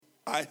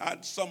I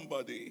had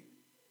somebody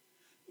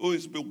who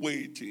has been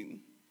waiting,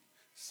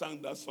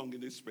 sang that song in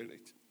the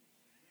spirit.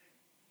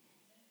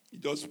 He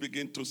just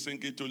began to sing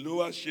it to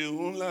Lua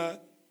Sheunla.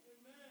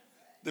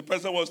 The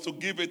person was to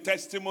give a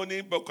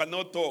testimony but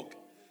cannot talk.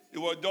 He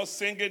was just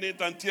singing it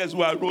and tears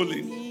were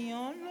rolling.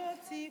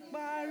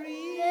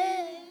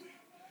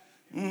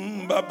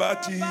 Baba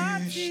ti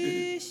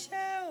ṣe.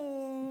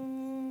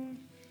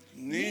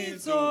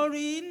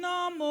 Nítorí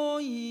náà mo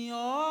yìn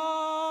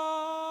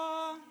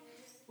ọ́,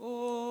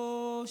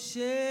 ó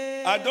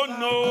ṣé. I don't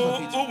know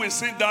who will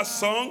sing that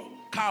song,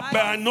 but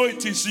I know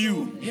it is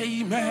you.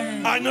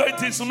 Amen. I know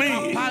it is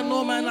me. I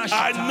know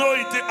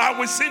it. I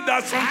will sing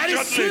that song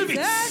shortly.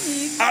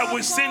 I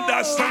will sing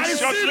that song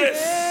shortly.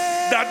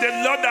 That the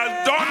Lord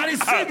has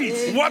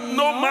done what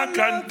no man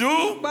can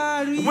do.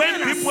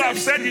 When people have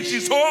said it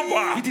is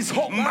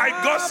over, my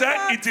God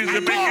said it is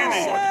the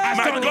beginning.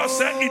 My God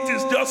said it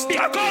is just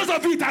starting. Because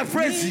of it, I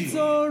praise you.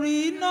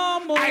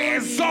 I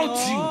exalt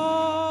you.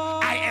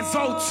 I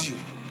exalt you.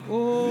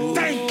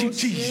 Thank you,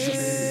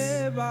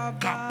 Jesus.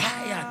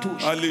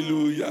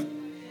 Hallelujah.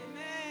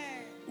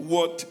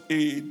 What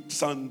a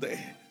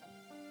Sunday.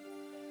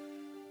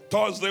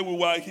 Thursday we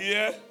were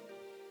here.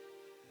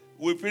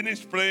 We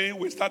finished praying.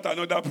 We start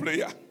another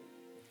prayer.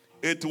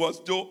 It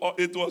was too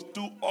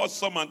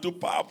awesome and too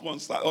powerful on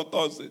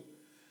Thursday.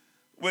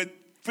 We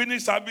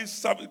finished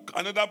service,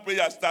 another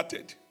prayer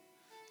started.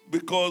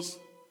 Because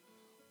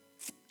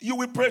you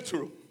will pray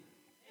through.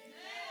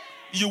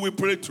 You will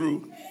pray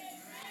through.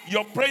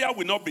 Your prayer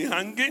will not be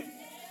hanging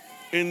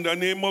in the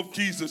name of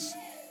Jesus.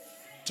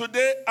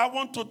 Today, I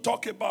want to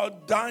talk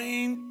about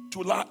dying to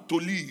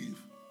live.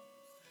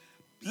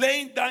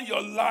 Laying down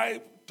your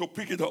life to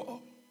pick it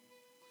up.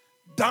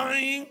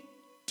 Dying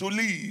to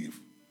live.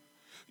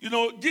 You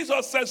know,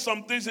 Jesus says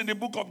some things in the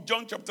book of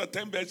John chapter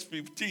 10 verse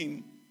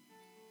 15.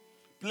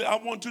 I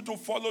want you to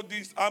follow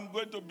this. I'm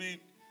going to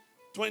be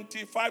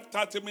 25,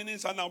 30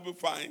 minutes and I'll be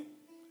fine.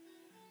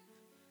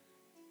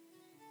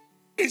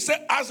 He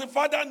said, as the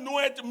Father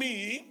knoweth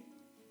me,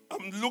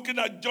 I'm looking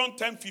at John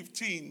 10,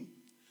 15.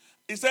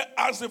 He said,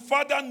 as the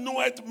Father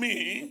knoweth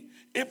me,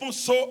 even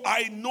so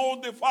I know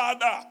the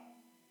Father.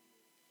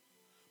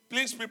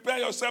 Please prepare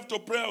yourself to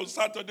pray on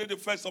Saturday, the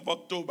 1st of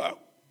October.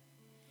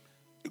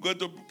 It's going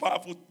to be a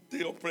powerful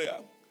day of prayer.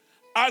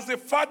 As the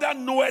Father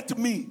knoweth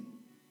me,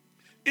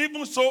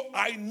 even so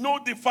I know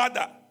the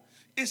Father.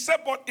 He said,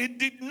 but it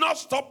did not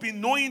stop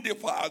in knowing the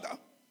Father.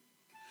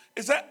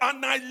 He said,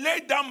 and I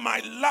laid down my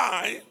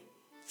life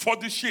for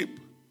the sheep.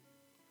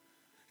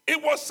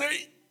 It was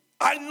saying,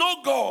 I know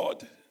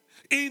God.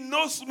 He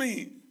knows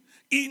me.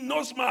 He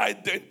knows my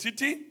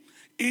identity.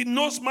 He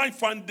knows my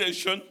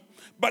foundation.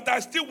 But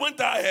I still went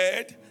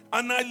ahead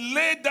and I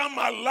laid down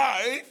my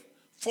life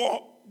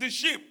for the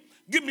sheep.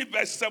 Give me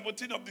verse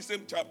 17 of the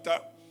same chapter.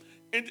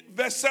 In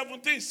verse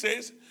 17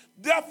 says,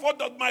 therefore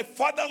doth my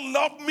Father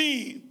love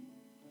me,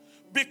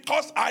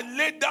 because I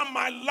laid down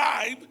my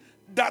life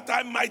that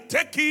I might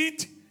take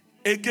it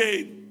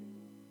again.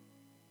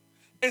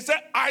 It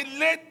said, I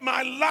laid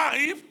my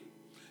life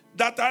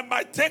that I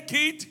might take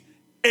it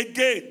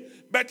again.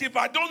 But if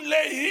I don't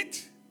lay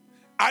it,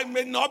 I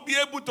may not be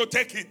able to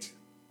take it.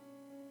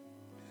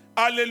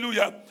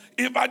 Hallelujah.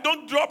 If I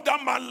don't drop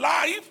down my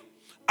life,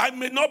 I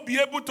may not be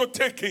able to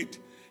take it.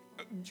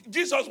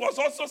 Jesus was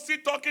also still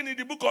talking in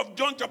the book of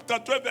John chapter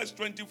 12 verse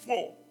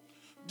 24.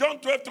 John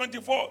 12,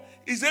 24.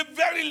 He said,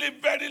 verily,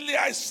 verily,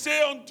 I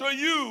say unto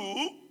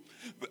you,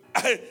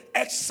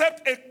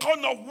 except a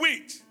corn of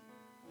wheat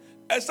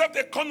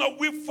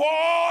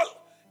fall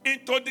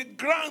into the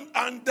ground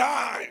and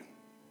die.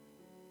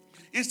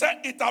 He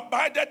said, it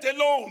abideth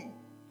alone.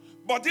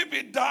 But if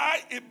it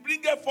die, it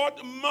bringeth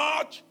forth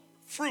much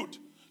fruit.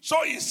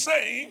 So he's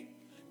saying,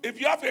 if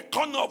you have a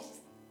corn of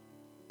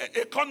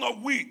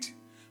wheat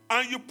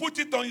and you put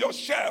it on your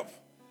shelf,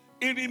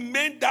 it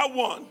remains that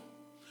one.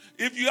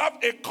 If you have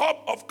a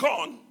cob of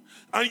corn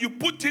and you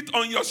put it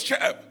on your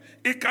shelf,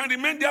 it can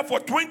remain there for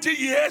 20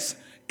 years.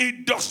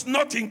 It does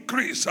not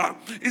increase.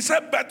 He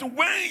said, but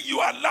when you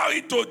allow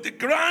it to the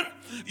ground,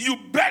 you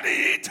bury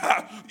it,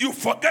 you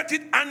forget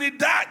it, and it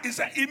dies. He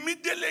said,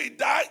 immediately it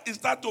dies, it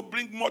starts to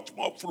bring much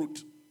more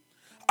fruit.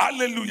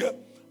 Hallelujah.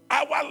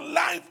 Our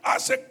life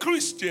as a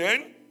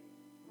Christian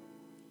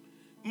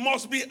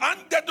must be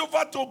handed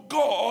over to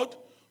God,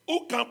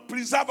 who can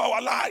preserve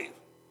our life.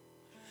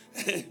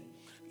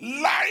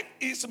 Life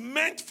is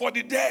meant for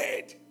the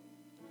dead.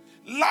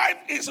 Life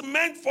is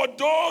meant for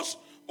those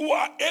who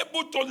are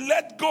able to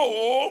let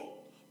go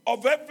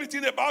of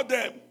everything about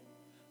them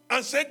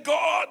and say,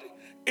 God,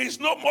 it's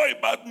not more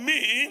about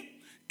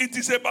me, it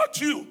is about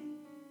you.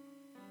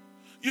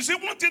 You see,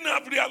 one thing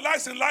I've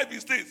realized in life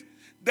is this: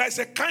 there's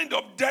a kind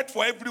of death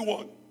for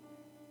everyone.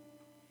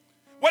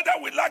 Whether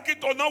we like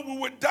it or not, we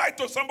will die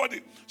to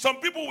somebody. Some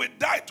people will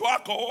die to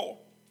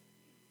alcohol.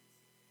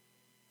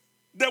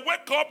 They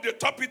wake up, they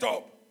top it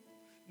up.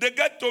 They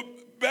get to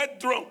bed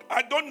drunk.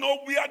 I don't know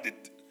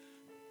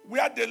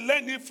where they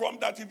learn it from,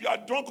 that if you are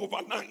drunk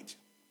overnight,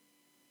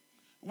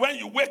 when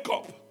you wake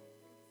up,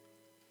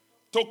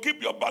 to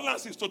keep your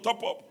balance is to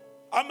top up.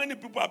 How many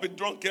people have been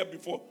drunk here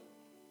before?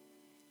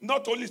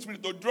 Not Holy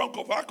Spirit, but drunk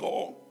of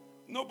alcohol.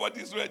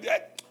 Nobody's ready.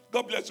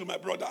 God bless you, my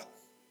brother.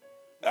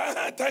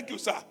 Thank you,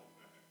 sir.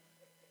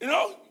 You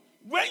know,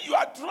 when you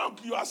are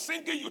drunk, you are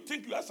singing, you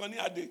think you are Sunny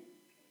Ade.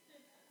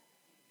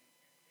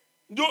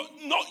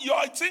 You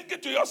are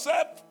thinking to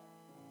yourself.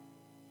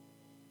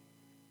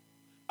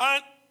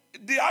 And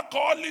the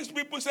alcoholics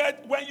people said,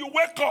 when you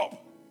wake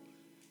up,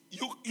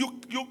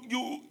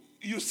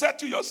 you said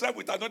to yourself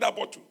with another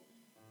bottle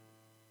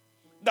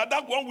that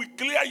one will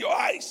clear your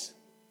eyes.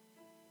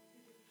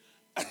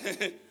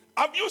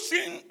 Have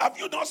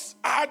you not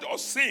heard or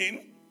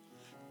seen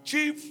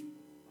chief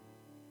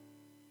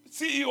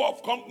CEO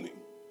of company,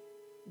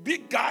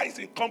 big guys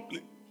in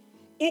company,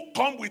 who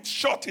come with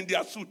shot in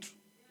their suit,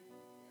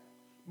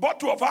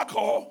 bottle of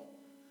alcohol,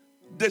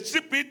 they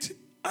sip it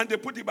and they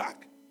put it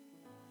back?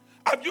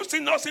 Have you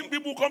seen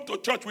people come to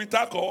church with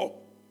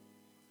alcohol?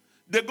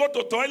 They go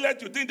to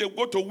toilet, you think they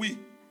go to wee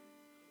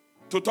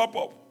to top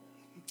up.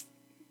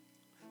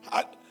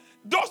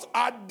 Those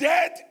are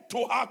dead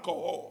to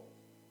alcohol.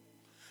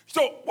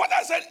 So what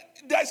I said,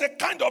 there's a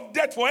kind of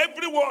death for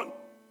everyone.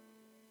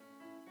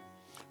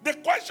 The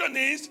question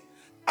is,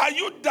 are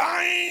you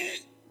dying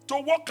to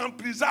what can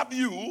preserve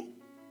you,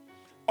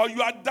 or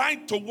you are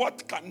dying to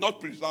what cannot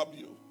preserve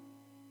you?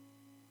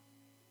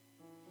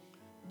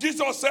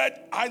 Jesus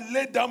said, I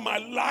laid down my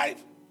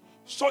life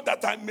so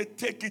that I may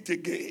take it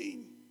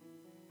again.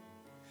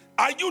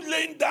 Are you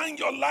laying down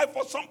your life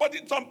for somebody,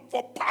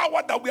 for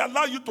power that will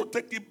allow you to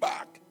take it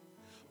back,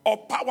 or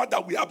power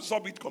that will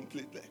absorb it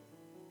completely?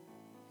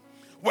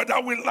 Whether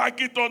we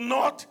like it or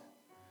not,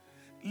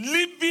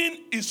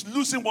 living is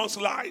losing one's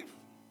life.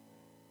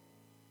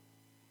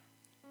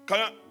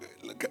 Can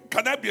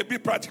I be a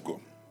bit practical?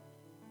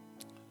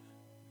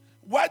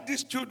 Why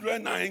these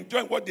children are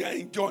enjoying what they are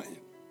enjoying?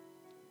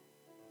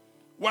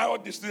 Why all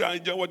these children are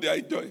enjoying what they are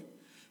enjoying?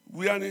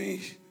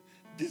 Wearing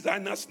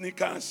designer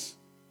sneakers,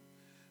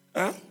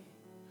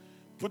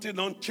 putting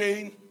on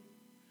chain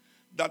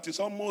that is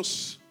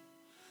almost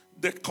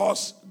the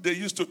cost they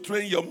used to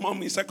train your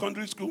mom in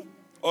secondary school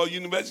or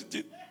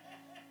university.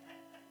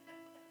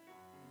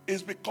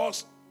 It's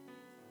because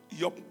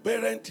your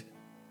parent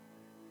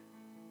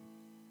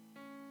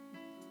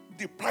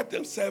deprived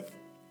themselves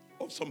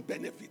of some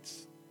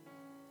benefits.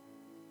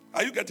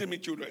 Are you getting me,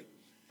 children?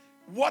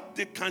 What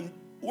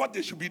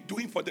they should be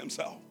doing for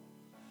themselves,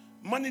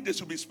 money they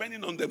should be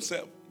spending on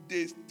themselves,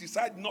 they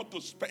decide not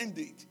to spend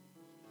it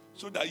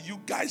so that you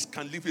guys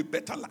can live a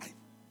better life.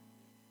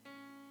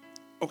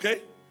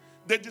 Okay?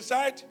 They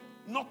decide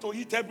not to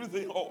eat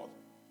everything all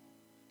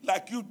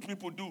like you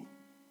people do.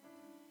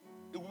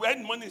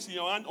 When money is in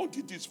your hand,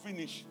 until it is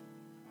finished.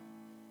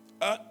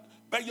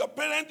 But your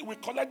parents will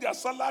collect their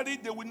salary,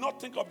 they will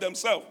not think of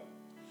themselves.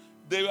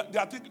 They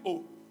are thinking,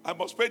 oh, I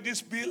must pay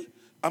this bill,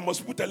 I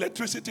must put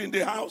electricity in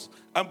the house,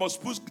 I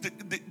must put,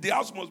 the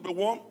house must be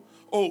warm.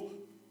 Oh,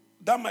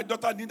 that my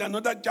daughter need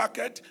another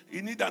jacket,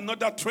 he need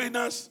another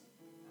trainers.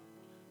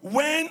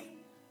 When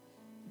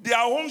their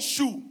own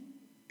shoe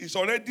is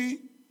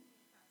already,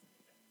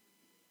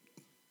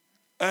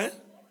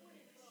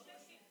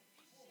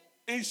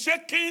 is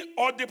shaking,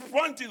 or the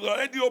front is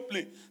already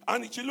opening,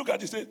 and she look at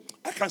it and say,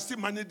 I can still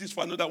manage this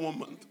for another 1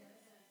 month.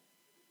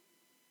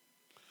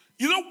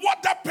 You know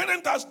what that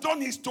parent has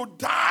done is to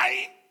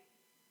die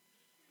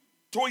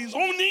to his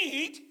own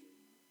need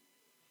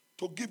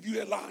to give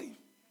you a life.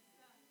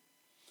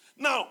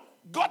 Now,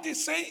 God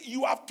is saying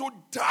you have to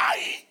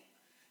die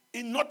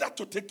in order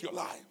to take your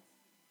life.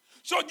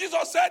 So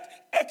Jesus said,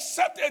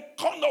 except a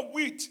corn of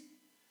wheat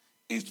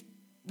is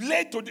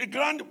laid to the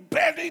ground,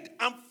 buried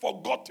and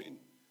forgotten,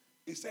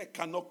 he said,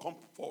 cannot come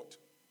forth.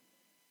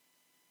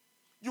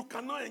 You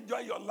cannot enjoy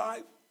your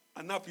life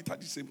and have it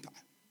at the same time.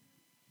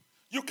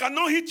 You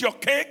cannot eat your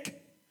cake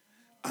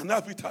and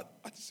have it at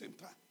the same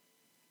time.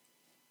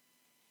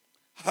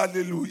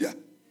 Hallelujah.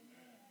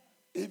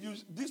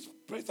 This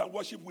praise and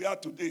worship we have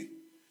today,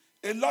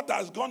 a lot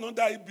has gone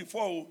under it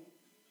before.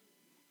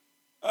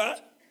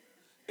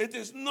 It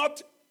is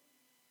not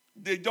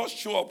they just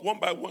show up one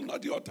by one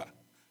at the altar.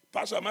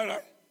 Pastor, am I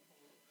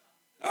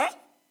right?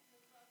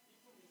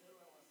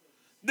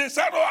 The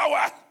 0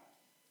 hour.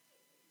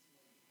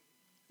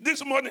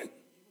 This morning.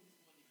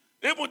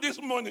 Even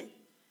this morning.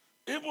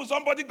 Even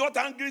somebody got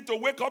angry to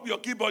wake up your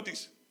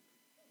keyboardists.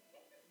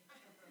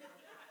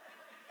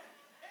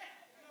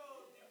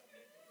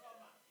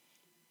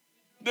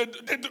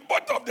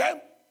 Both of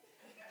them.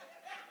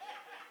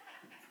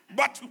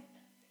 But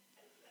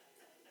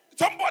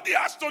somebody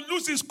has to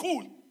lose his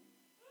cool.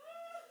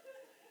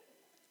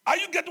 Are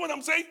you getting what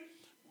I'm saying?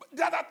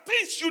 There are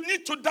things you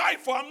need to die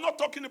for. I'm not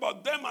talking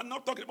about them. I'm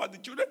not talking about the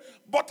children.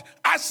 But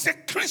as a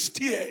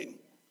Christian,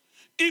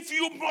 if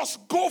you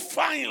must go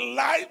far in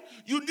life,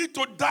 you need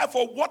to die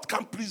for what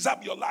can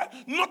preserve your life.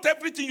 Not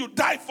everything you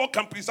die for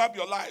can preserve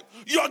your life.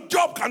 Your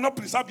job cannot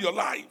preserve your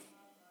life.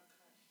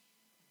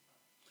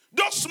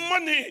 Those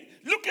money,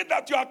 looking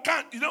at your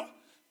account,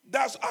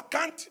 there's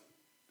account.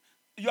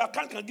 Your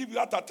account can give you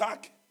heart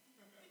attack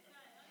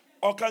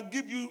or can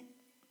give you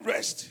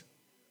rest.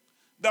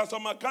 There's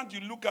some account you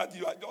look at,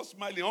 you are just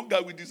smiling,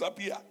 hunger will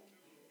disappear.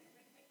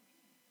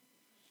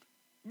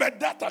 But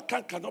that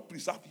account cannot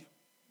preserve you.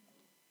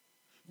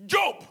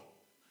 Job,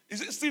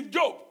 is it Steve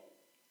Job?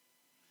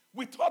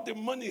 With all the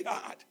money he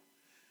had,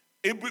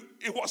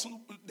 it was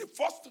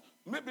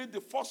maybe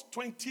the first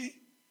 20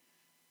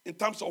 in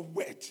terms of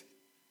wealth.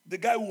 The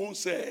guy who won't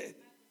say,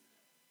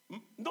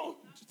 no,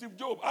 Steve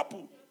Job,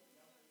 Apple.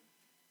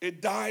 He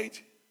died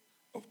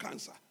of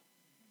cancer.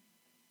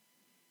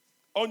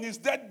 On his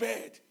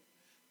deathbed,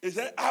 he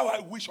said, how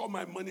I wish all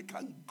my money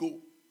can go.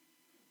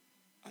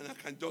 And I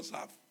can just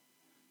have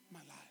my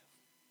life.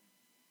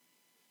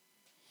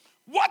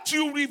 What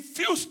you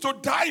refuse to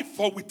die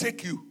for will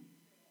take you.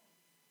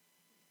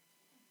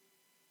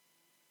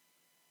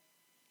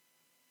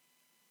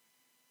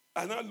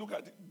 And I look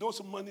at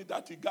those money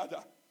that he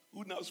gathered.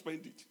 Who now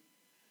spend it?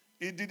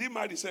 He didn't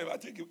marry himself. I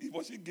think he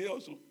was gay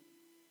also.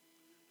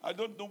 I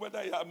don't know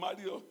whether he had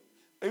married or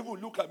even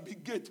look at Bill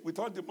Gates with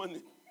all the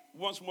money.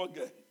 One small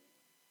girl.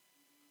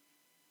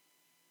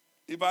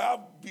 If I have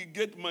Bill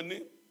Gates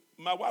money,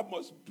 my wife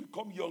must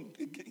become young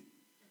again.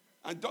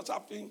 And just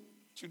having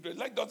children.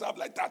 Like just have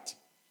like that.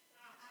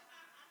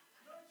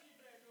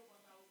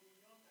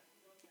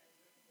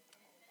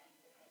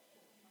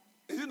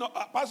 Is it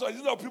not, Pastor, is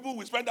it not people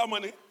who spend that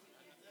money?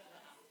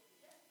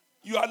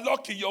 You are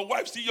lucky, your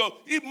wife see your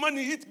if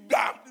money hit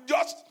down,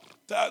 just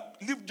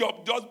leave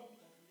job, just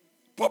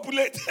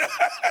populate.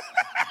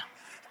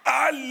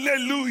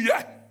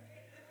 Hallelujah.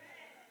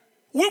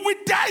 We will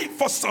die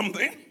for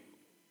something.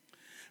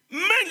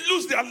 Men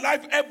lose their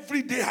life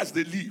every day as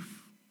they live.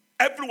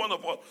 Every one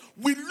of us.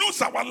 We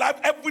lose our life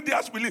every day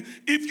as we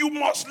live. If you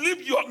must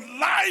live, your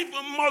life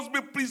must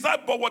be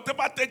preserved by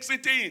whatever takes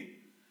it in.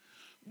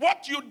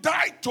 What you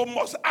die to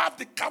must have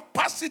the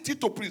capacity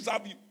to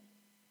preserve you.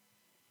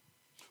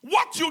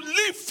 What you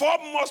live for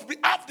must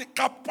have the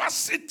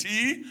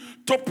capacity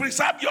to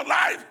preserve your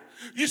life.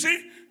 You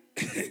see,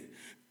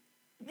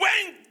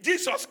 when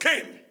Jesus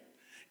came,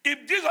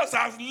 if Jesus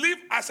has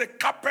lived as a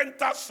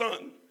carpenter's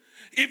son,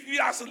 if he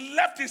has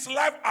left his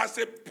life as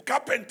a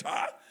carpenter,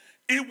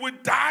 he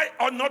would die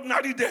an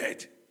ordinary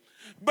death.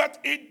 But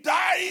he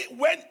died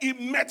when he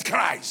met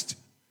Christ.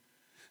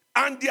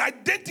 And the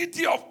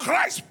identity of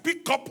Christ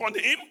picked up on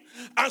him.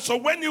 And so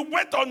when he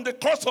went on the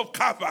cross of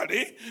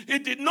Calvary, he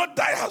did not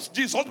die as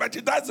Jesus, but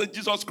he died as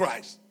Jesus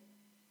Christ.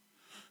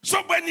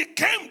 So when he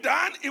came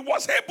down, he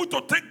was able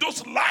to take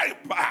those lives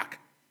back.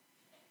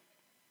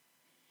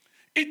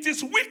 It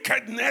is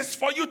wickedness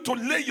for you to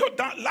lay your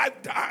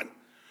life down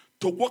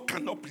to what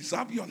cannot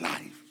preserve your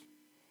life.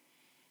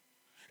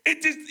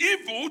 It is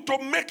evil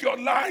to make your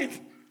life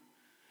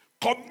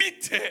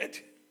committed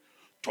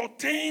to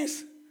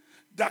things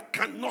that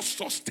cannot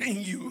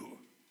sustain you.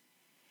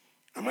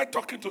 Am I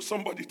talking to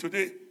somebody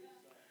today?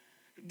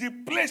 The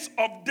place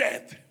of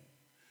death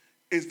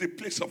is the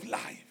place of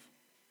life.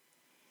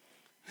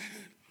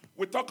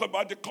 We talk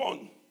about the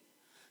corn.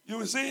 You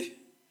will see,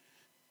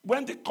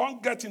 when the corn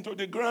gets into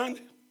the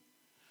ground,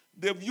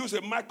 they've used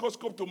a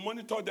microscope to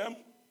monitor them,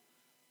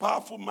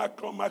 powerful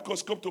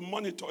microscope to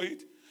monitor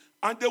it,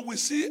 and they will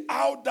see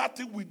how that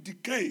thing will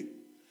decay.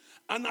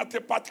 And at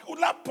a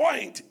particular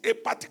point, a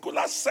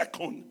particular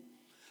second,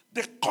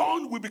 the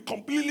corn will be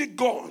completely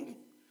gone,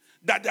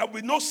 that there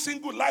will be no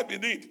single life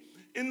in it.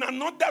 In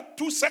another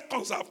 2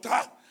 seconds after,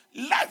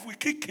 life will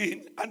kick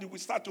in and it will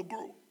start to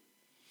grow.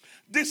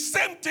 The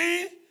same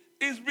thing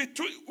is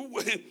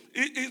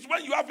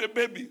when you have a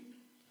baby.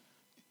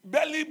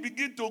 Belly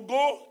begin to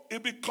go,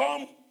 it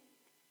become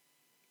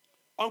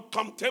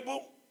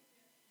uncomfortable,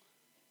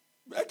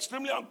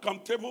 extremely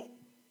uncomfortable.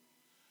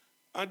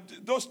 And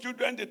those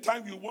children, the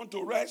time you want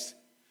to rest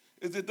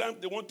is the time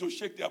they want to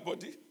shake their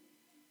body.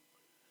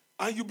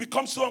 And you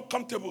become so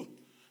uncomfortable.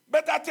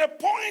 But at a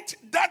point,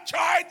 that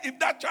child, if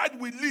that child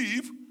will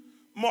live,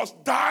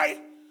 must die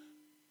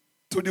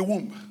to the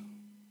womb.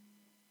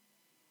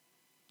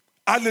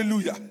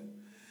 Hallelujah.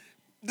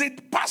 The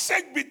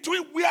passage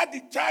between where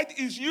the child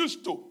is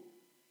used to,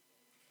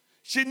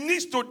 she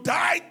needs to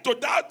die to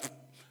that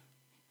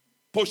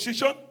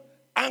position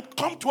and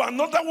come to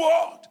another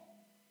world.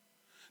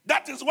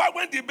 That is why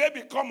when the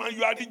baby comes and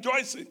you are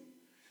rejoicing,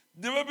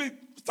 the baby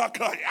start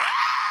crying.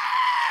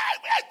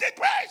 Where's the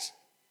grace?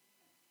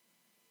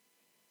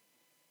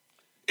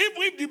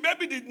 Even if the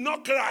baby did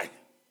not cry,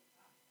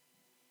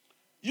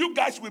 you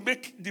guys will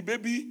make the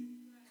baby.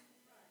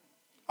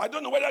 I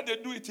don't know whether they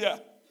do it here.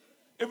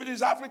 If it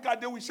is Africa,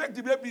 they will shake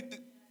the baby,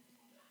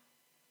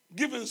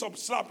 give him some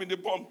slap in the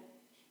bum.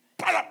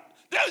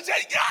 They will say,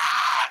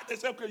 yeah! They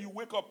say, okay, you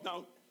wake up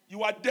now.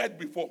 You are dead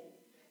before.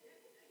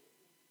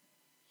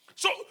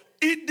 So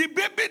if the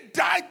baby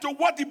died to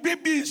what the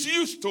baby is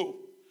used to.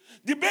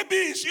 The baby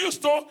is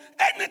used to,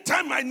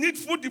 anytime I need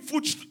food, the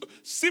food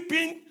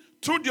sipping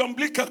through the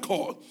umbilical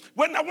cord.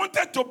 When I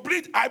wanted to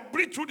breathe, I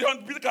breathe through the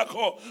umbilical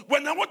cord.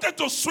 When I wanted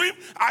to swim,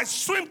 I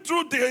swim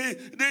through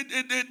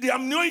the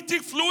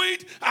amniotic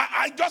fluid.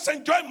 I just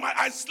enjoy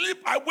I sleep,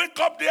 I wake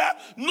up there.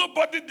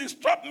 Nobody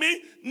disturb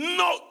me.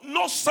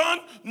 No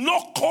sun,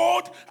 no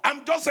cold.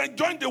 I'm just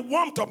enjoying the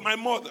warmth of my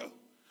mother.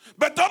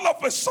 But all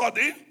of a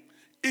sudden,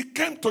 it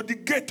came to the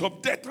gate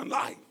of death and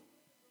life.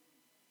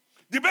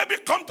 The baby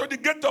come to the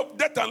gate of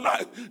death and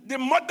life. The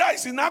mother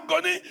is in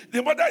agony.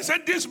 The mother is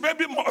saying, this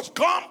baby must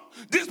come.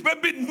 This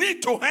baby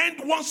need to end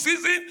one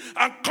season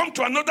and come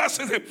to another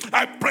season.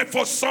 I pray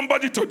for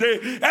somebody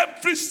today.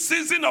 Every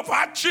season of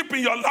hardship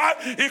in your life,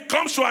 it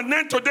comes to an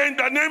end today in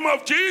the name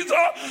of Jesus.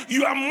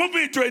 You are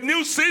moving to a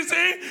new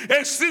season,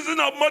 a season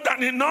of more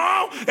than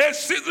enough, a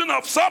season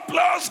of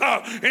surplus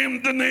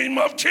in the name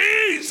of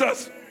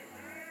Jesus.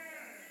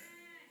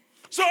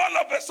 So all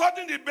of a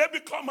sudden, the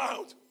baby come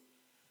out.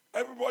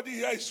 Everybody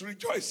here is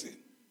rejoicing.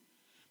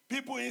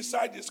 People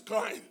inside is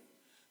crying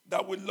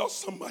that we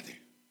lost somebody.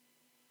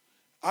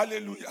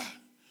 Hallelujah.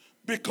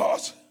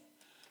 Because,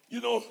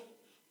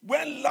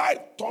 when life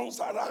turns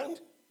around,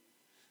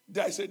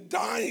 there is a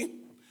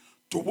dying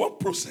to one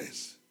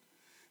process.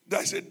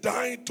 There is a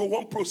dying to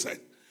one process.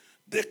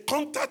 The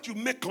contact you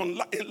make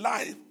in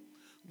life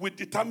will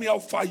determine how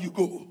far you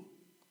go.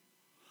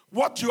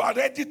 What you are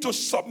ready to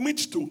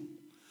submit to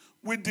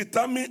will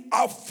determine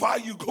how far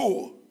you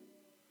go.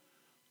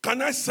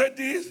 Can I say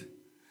this?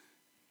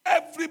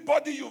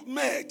 Everybody you've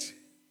met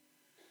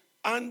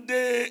and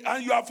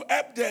you have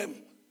helped them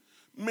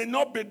may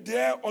not be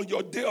there on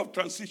your day of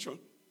transition.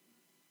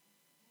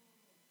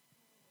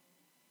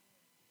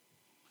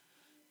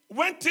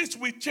 When things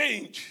will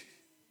change,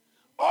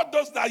 all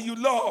those that you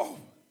love,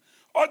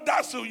 all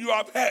those who you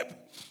have helped,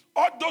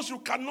 all those who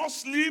cannot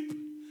sleep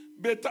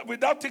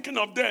without thinking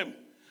of them,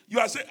 you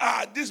are saying,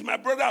 this my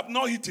brother have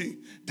not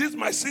eaten. This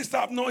my sister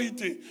have not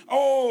eaten.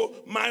 Oh,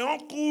 my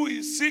uncle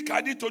is sick. I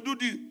need to do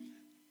this.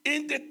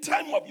 In the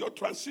time of your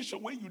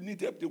transition, when you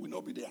need help, they will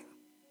not be there.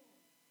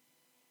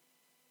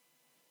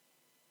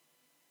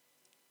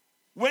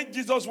 When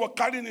Jesus was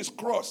carrying his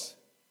cross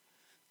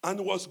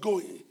and was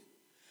going,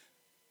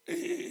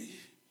 if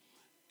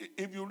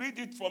you read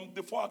it from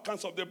the 4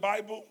 accounts of the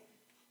Bible,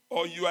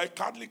 or you are a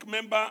Catholic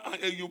member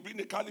and you've been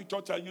in a Catholic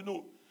church and you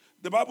know,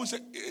 the Bible says,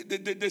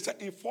 they say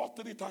he fought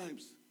 3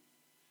 times.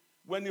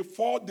 When he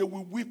fought, they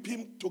will whip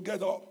him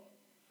together.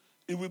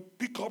 He will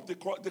pick up the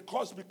cross. The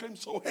cross became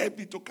so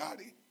heavy to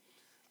carry.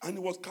 And he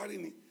was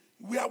carrying it.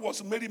 Where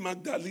was Mary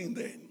Magdalene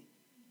then?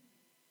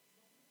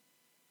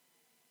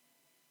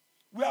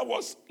 Where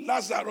was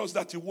Lazarus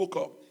that he woke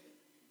up?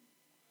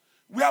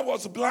 Where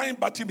was blind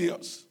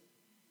Bartimaeus?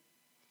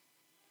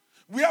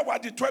 Where were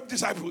the 12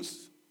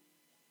 disciples?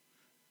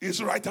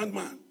 His right-hand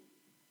man.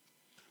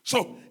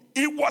 So,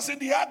 he was in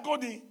the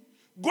agony,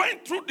 going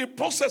through the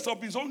process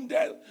of his own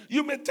death.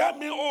 You may tell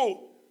me,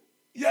 oh,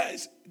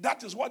 yes,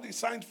 that is what he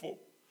signed for.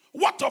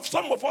 What of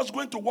some of us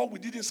going to what we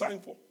didn't sign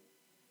for?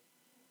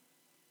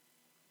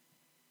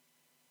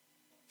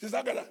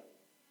 Sister Gada,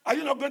 are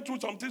you not going through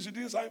some things you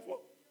didn't sign for?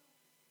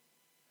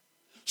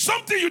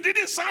 Something you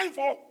didn't sign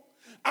for,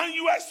 and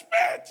you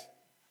expect,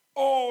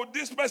 oh,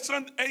 this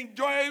person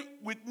enjoyed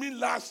with me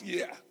last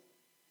year.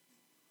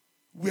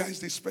 Where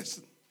is this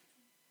person?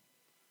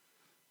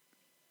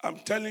 I'm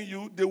telling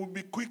you, they will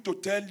be quick to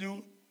tell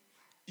you,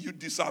 you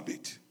deserve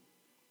it.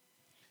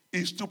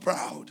 He's too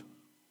proud.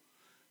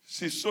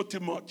 She's so too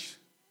much.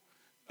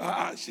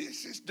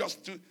 She's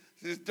just too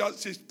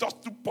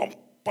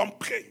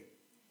pumpy.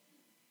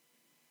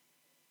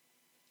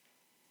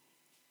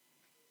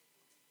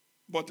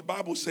 But the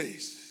Bible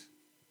says,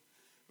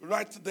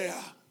 right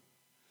there,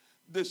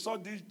 they saw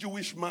this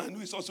Jewish man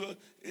who is also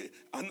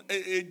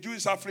a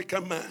Jewish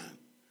African man.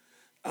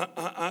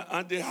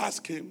 And they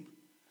asked him,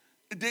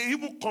 they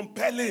even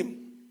compel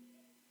him,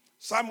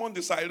 Simon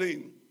the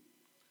Cyrene,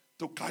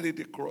 to carry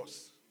the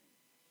cross.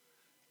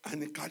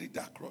 And he carried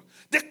that cross.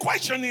 The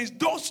question is,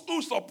 those who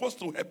are supposed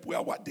to help,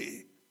 where were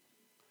they?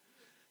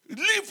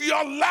 Live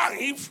your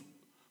life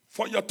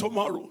for your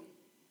tomorrow.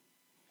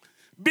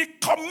 Be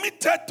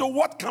committed to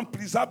what can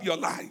preserve your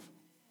life.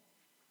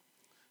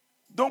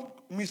 Don't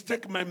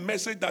mistake my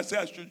message that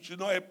says I should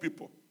not help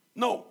people.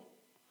 No.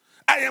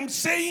 I am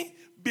saying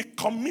be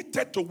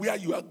committed to where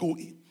you are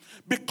going.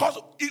 Because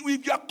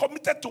if you are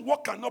committed to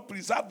what cannot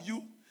preserve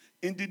you,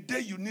 in the day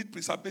you need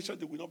preservation,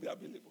 they will not be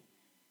available.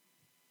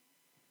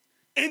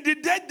 In the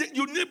day that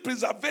you need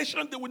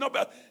preservation, they will not be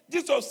available.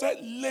 Jesus said,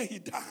 lay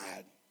it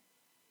down.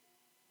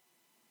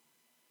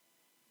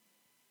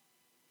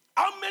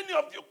 How many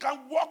of you can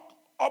walk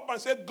up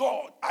and say,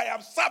 God, I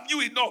have served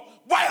you enough.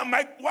 Why am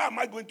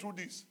I going through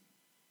this?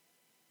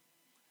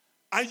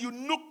 And you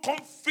know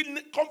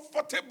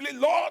comfortably,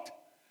 Lord,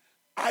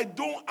 I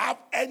don't have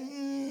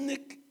any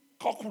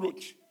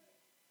cockroach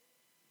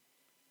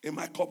in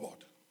my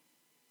cupboard.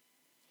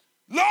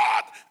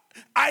 Lord,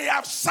 I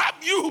have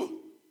served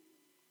you.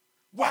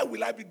 Why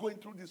will I be going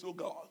through this, oh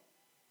God?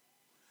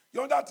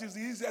 You know, that is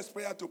the easiest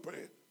prayer to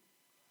pray.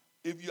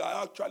 If you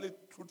are actually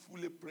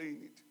truthfully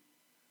praying it.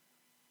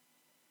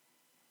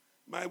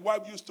 My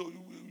wife used to,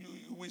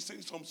 we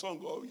sing some song,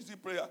 or easy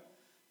prayer.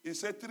 He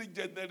said 3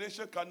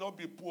 generations cannot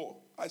be poor.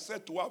 I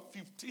said to her,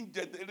 15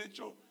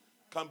 generations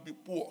can be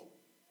poor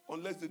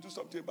unless they do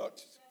something about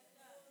it.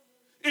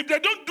 If they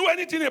don't do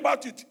anything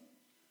about it,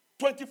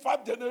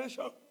 25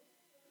 generations.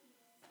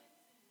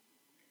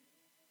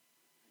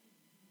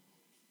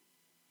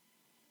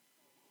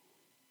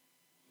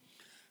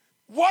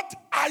 What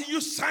are you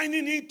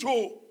signing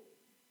into?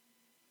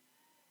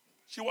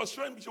 She was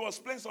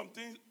playing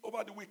something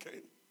over the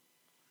weekend.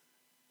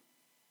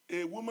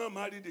 A woman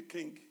married a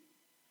king.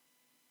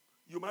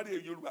 You marry a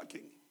Yoruba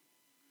king.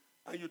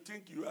 And you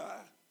think you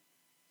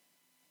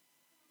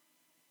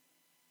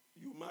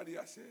marry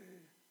as a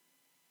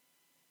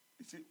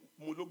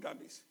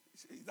monogamist.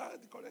 Is that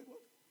the correct word?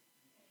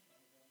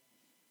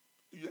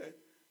 Yeah.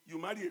 You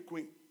marry a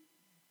queen.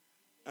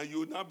 And you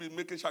will now be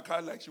making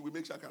shakara like she will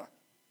make shakara.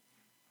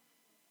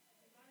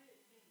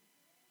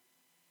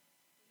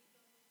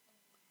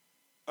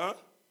 Huh?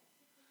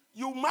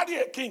 You marry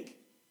a king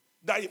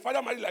that your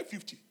father married like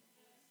 50.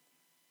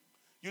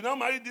 You now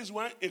marry this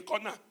one a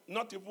corner,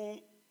 not even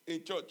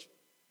in church.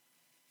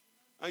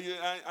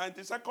 And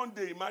the second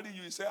day he marry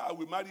you, you say, I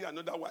will marry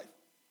another wife.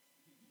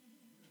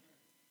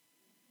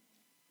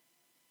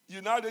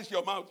 You now raise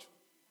your mouth.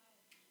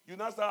 You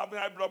now start having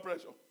high blood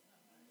pressure.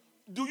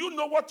 Do you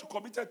know what you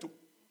committed to?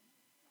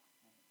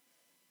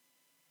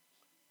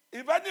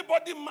 If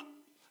anybody,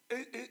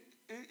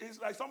 it's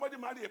like somebody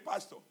marry a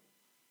pastor.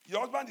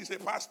 Your husband is a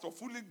pastor,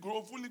 fully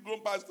grown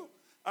pastor.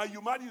 And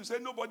you marry, you say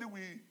nobody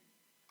will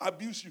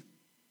abuse you.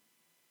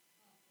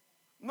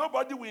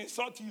 Nobody will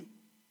insult you.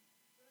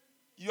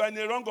 You are in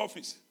the wrong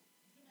office.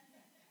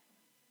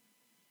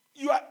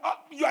 You are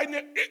in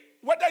a,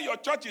 whether your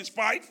church is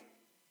 5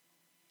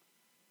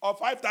 or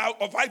 5,000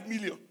 or 5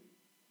 million.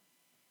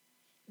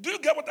 Do you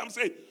get what I'm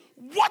saying?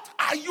 What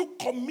are you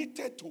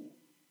committed to?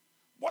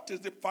 What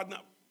is the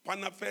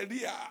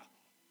panapheria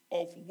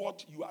of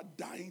what you are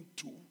dying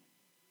to?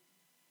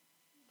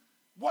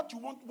 What you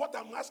want, what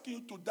I'm asking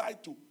you to die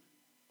to,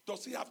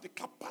 does he have the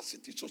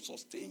capacity to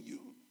sustain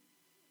you?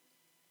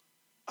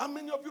 How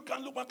many of you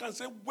can look back and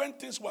say, when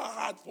things were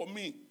hard for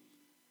me,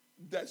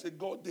 there's a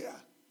God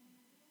there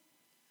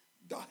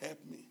that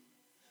helped me.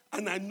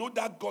 And I know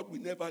that God will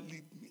never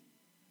leave me.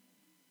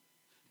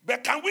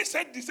 But can we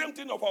say the same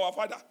thing of our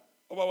father,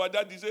 of our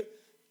daddy? Say,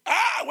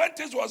 when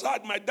things was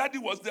hard, my daddy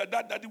was there.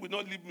 That daddy will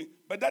not leave me.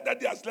 But that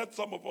daddy has left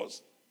some of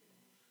us.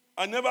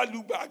 I never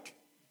look back.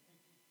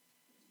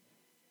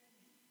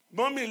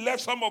 Mommy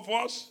left some of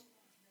us.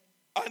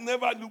 I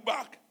never look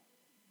back.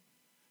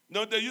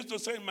 Now they used to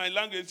say in my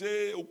language,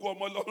 say,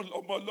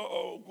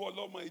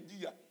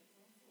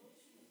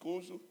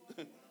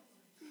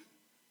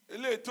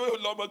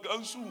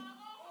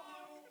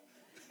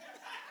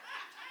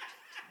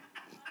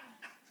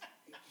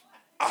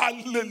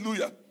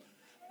 hallelujah.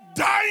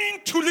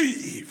 Dying to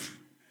live.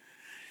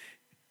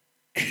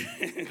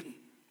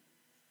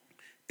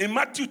 In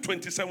Matthew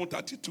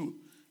 27:32,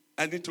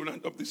 I need to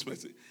round up this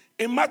message.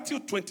 In Matthew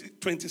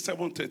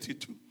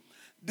 27:32,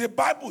 the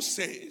Bible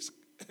says,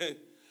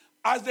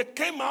 as they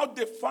came out,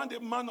 they found a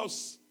man of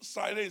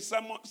Cyrene,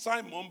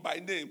 Simon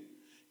by name.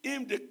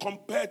 Him they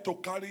compared to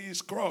carry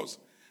his cross.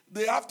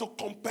 They have to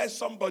compare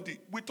somebody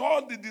with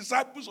all the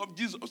disciples of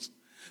Jesus,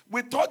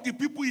 with all the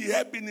people he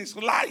helped in his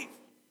life,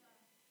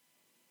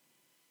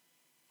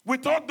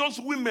 with all those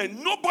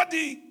women.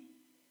 Nobody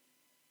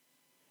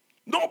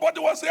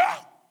was there.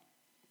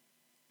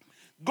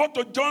 Go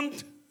to John.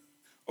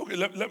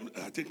 Okay,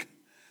 I think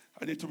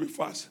I need to be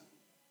fast.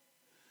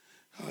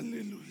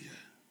 Hallelujah.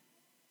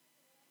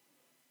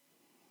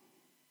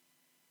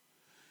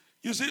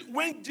 You see,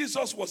 when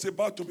Jesus was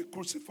about to be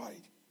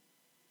crucified,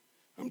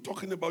 I'm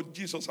talking about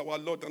Jesus, our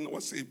Lord and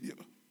our Savior,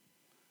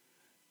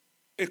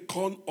 a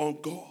call on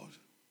God.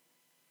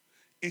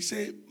 He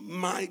said,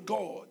 my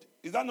God.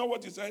 Is that not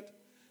what he said?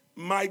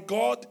 My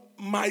God,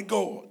 my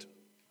God.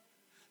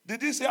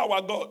 Did he say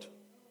our God?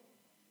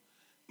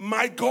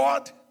 My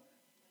God,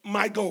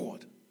 my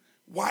God.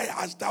 Why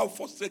hast thou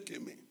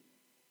forsaken me?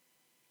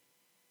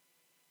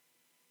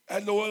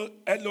 Eloi,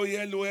 Eloi,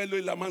 Eloi,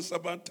 Eloi, lama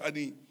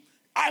sabachthani.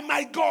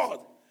 My God,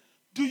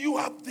 do you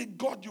have the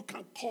God you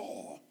can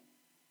call?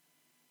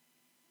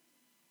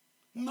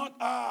 Not,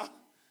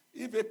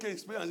 if a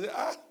case me and say,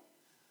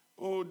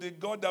 the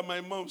God that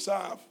my mom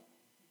served.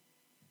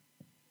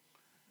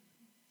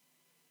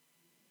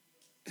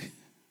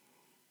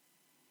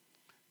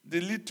 The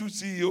little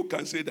CEO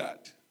can say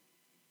that.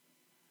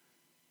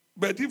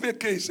 But if a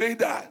case say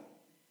that,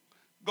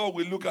 God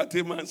will look at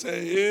him and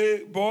say,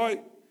 hey, boy,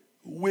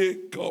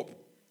 wake up.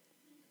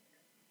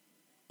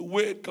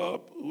 Wake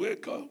up,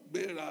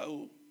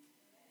 Berao.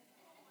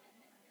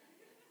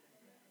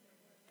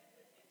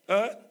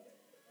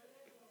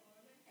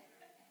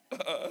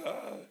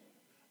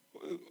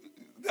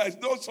 There's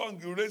no song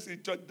you raise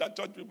in church that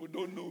church people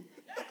don't know.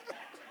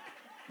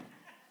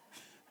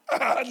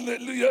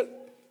 Hallelujah.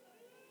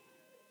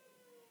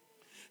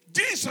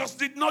 Jesus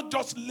did not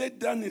just lay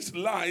down his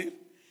life,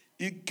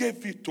 he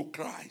gave it to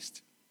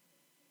Christ.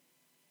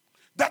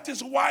 That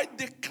is why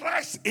the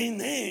Christ in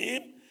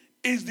him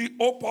is the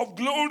hope of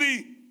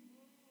glory.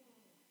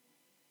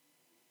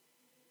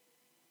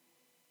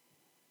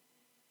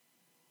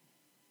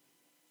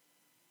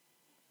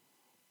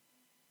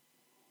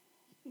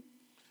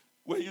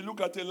 When you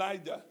look at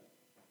Elijah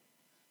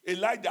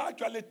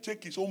actually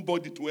took his own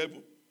body to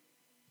heaven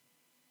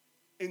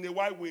in a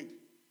white wind.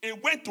 He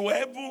went to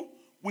heaven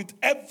with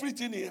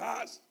everything he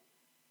has.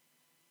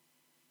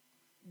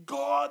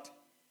 God,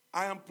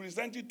 I am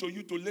presenting to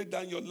you to lay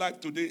down your life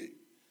today,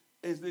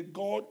 is the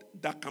God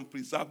that can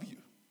preserve you.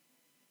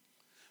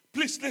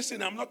 Please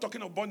listen, I'm not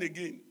talking of born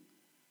again.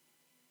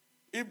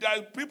 If there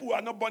are people who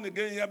are not born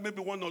again here,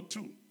 maybe one or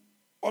two.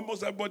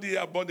 Almost everybody here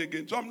are born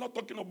again. So I'm not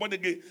talking of born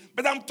again.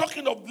 But I'm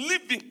talking of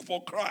living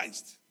for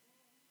Christ.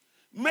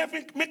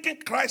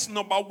 Making Christ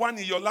number one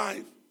in your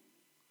life.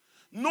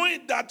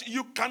 Knowing that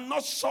you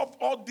cannot solve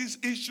all these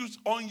issues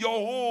on your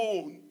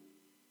own.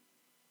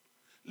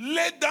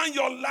 Lay down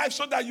your life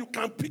so that you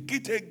can pick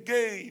it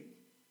again.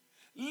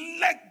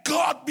 Let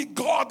God be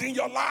God in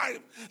your life.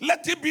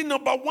 Let it be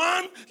number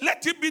one.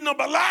 Let it be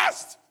number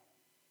last.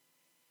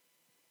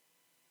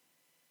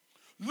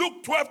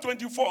 Luke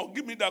 12:24.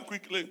 Give me that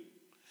quickly.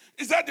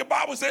 Is that the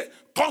Bible says,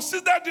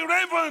 consider the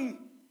raven.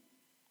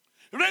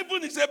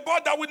 Raven is a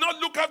bird that will not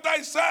look after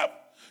itself.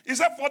 He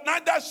said, for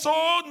neither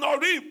sow nor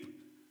reap,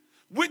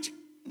 which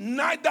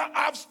neither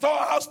have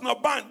storehouse nor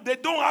barn. They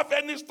don't have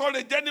any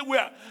storage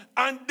anywhere.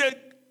 And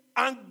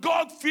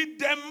God feed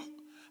them.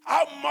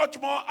 How much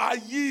more are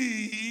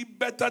ye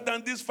better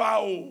than this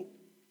fowl?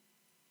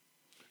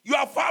 You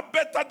are far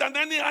better than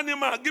any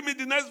animal. Give me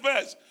the next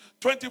verse.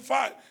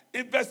 25.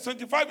 In verse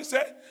 25 it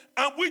says,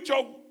 and which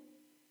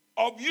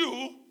of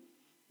you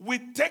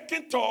with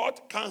taking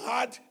thought can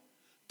add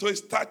to his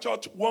stature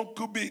 1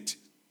 cubit?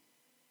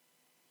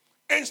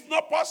 It's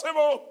not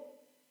possible.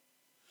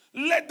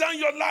 Lay down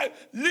your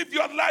life. Live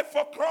your life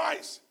for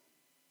Christ.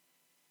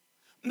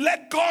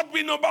 Let God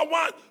be number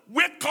one.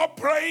 Wake up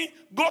praying.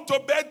 Go to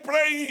bed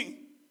praying.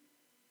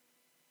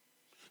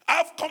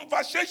 Have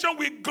conversation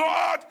with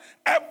God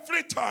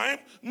every time,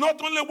 not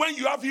only when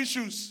you have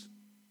issues.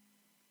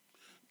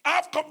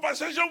 Have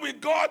conversation with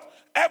God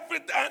every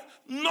time,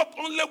 not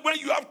only when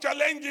you have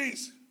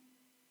challenges.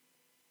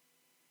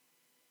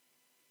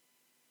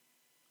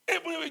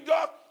 Even with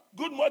God,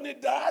 good morning,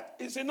 Dad,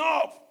 is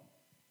enough.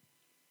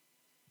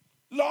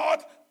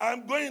 Lord,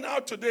 I'm going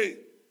out today.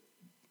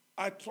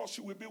 I trust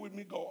you will be with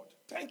me, God.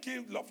 Thank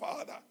you, Lord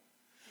Father.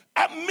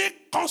 And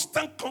make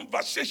constant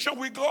conversation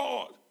with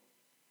God.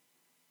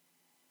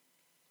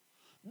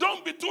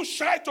 Don't be too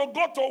shy to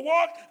go to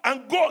work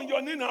and go on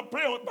your knee and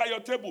pray by your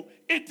table.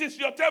 It is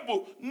your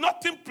table.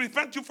 Nothing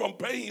prevents you from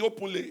praying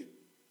openly.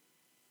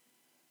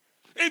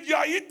 If you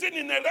are eating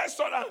in a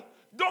restaurant,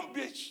 don't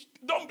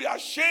be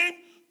ashamed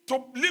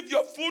to leave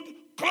your food,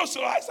 close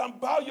your eyes and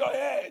bow your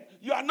head.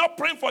 You are not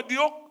praying for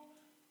the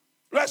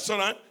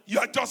restaurant. You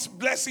are just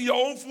blessing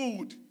your own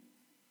food.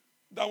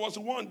 There was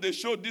one they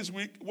showed this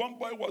week. One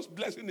boy was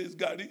blessing his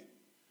gari.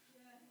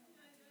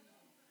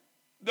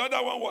 The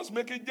other one was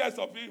making jest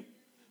of him.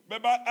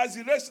 But as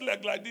he raised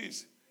leg like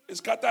this, he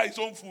scattered his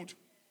own food.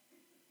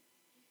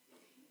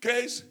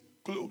 Case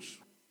closed.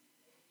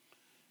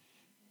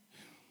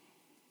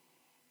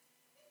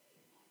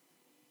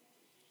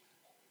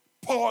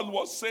 Paul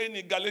was saying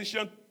in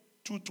Galatians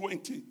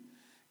 2:20,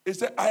 he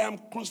said, I am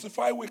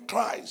crucified with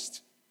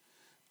Christ,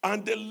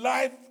 and the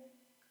life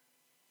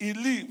he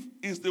lives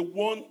is the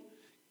one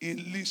he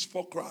lives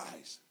for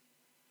Christ.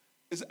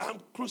 He said,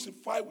 I'm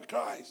crucified with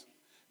Christ.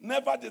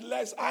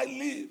 Nevertheless, I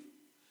live,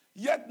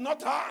 yet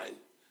not I,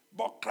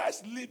 but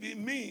Christ lives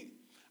in me.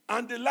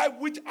 And the life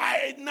which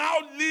I now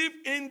live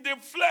in the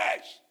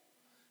flesh,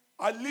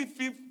 I live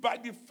it by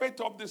the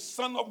faith of the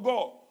Son of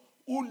God,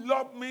 who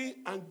loved me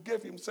and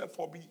gave himself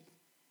for me.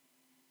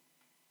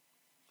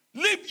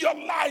 Live your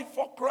life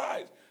for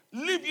Christ.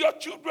 Live your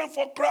children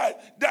for Christ.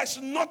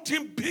 There's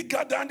nothing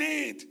bigger than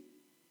it.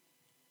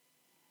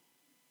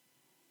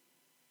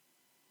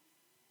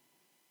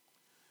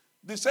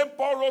 The same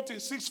Paul wrote in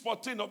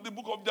 6:14 of the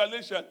book of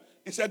Galatians.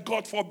 He said,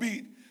 God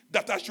forbid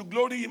that I should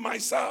glory in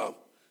myself.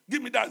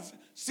 Give me that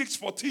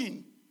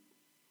 6:14.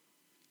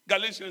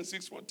 Galatians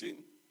 6:14.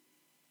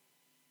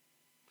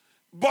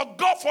 But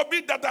God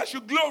forbid that I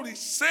should glory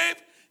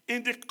save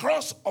in the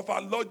cross of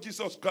our Lord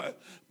Jesus Christ,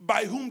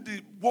 by whom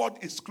the word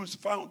is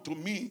crucified unto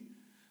me,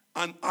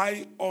 and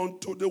I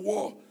unto the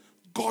world.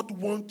 God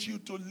wants you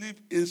to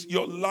live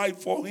your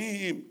life for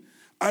him.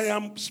 I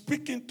am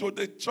speaking to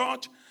the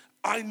church.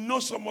 I know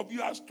some of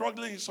you are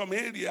struggling in some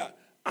area.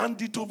 Hand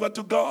it over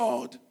to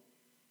God.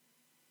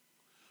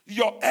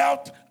 Your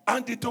health,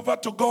 hand it over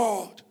to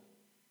God.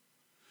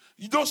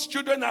 Those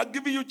children are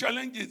giving you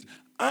challenges.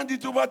 Hand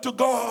it over to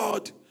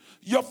God.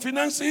 Your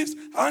finances,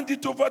 hand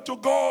it over to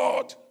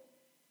God.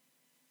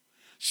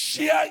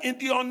 Share in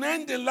the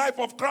unending life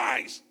of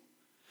Christ.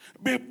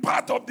 Be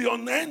part of the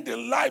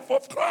unending life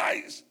of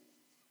Christ.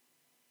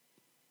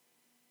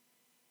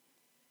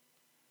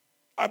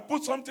 I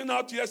put something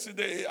out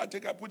yesterday. I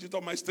think I put it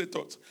on my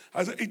status.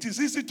 I said, it is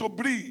easy to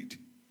breathe,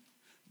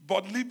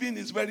 but living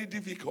is very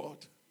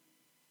difficult.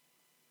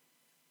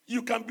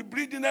 You can be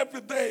breathing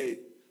every day,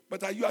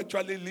 but are you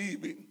actually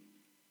living?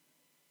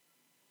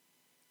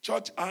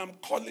 Church, I am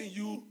calling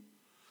you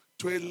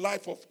to a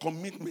life of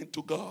commitment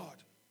to God.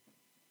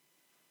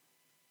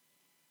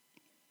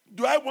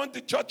 Do I want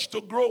the church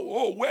to grow?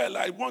 Oh, well,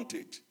 I want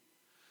it.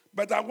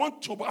 But I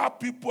want to have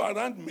people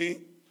around me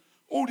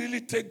who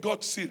really take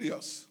God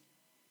serious.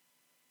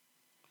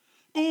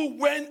 Who,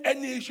 when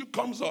any issue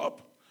comes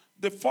up,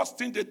 the first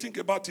thing they think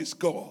about is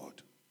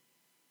God.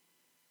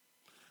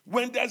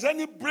 When there's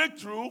any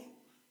breakthrough,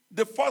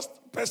 the first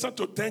person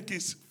to thank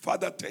is,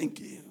 Father, thank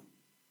you.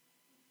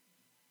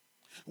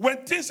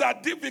 When things are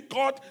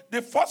difficult,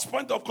 the first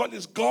point of call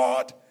is,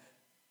 God,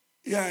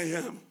 here I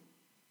am.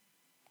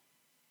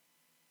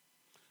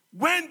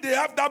 When they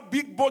have that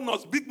big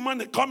bonus, big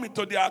money coming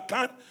to their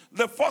account,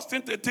 the first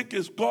thing they think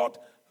is, God,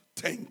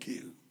 thank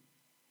you.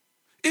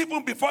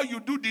 Even before you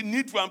do the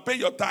needful and pay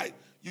your tithe,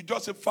 you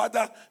just say,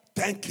 Father,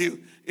 thank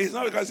you. It's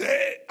not because,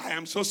 hey, I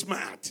am so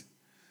smart.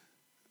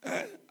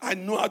 I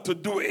know how to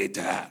do it.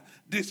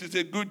 This is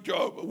a good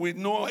job. We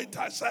know it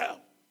ourselves.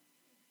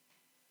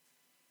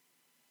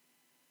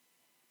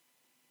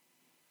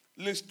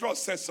 Liz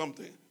Truss said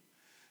something.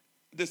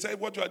 They said,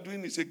 what you are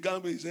doing is a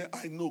gamble. He said,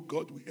 I know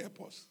God will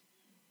help us.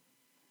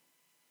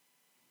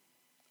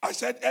 I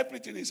said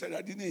everything he said,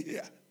 I didn't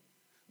hear.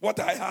 What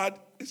I heard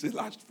is the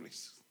last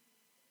phrase.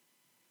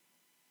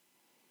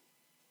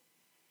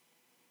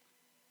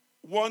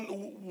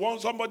 One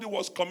somebody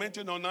was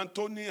commenting on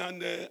Tony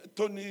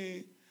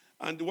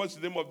and what's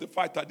the name of the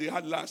fighter they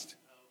had last?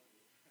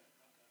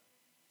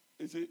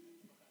 Is it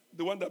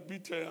the one that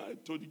beat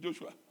Tony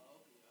Joshua?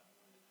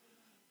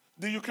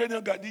 The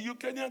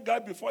Ukrainian guy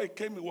before he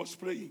came, he was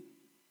praying.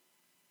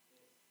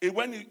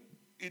 When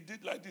he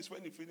did like this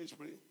when he finished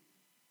praying.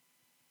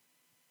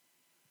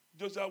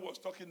 Joseph was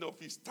talking of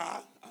his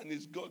star and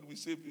his God will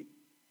save him.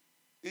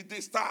 It's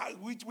the star,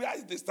 where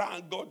is the star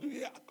and God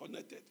here are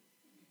connected?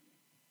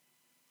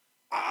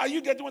 Are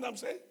you getting what I'm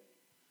saying?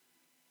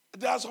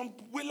 There are some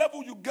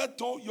level you get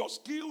to, your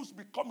skills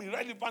become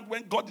irrelevant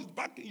when God is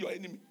backing your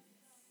enemy.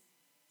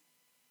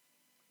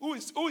 Who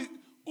is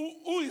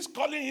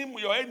calling him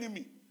your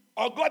enemy?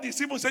 Or God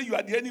is even saying you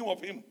are the enemy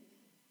of him.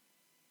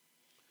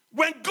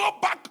 When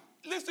God back,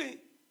 listen,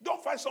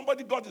 don't find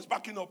somebody God is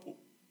backing up.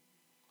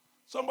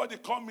 Somebody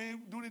called me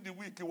during the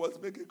week, he was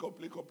making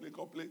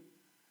complaint.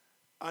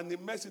 And he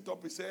messed it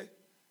up. He said,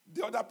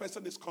 the other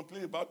person is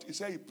complaining about, he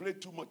said he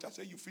prayed too much. I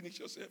said, you finish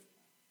yourself.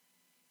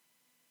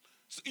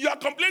 So you are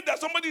complaining that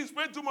somebody is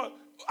praying too much.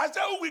 I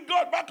said, who will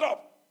God back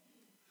up?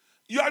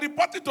 You are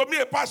reporting to me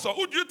a pastor.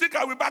 Who do you think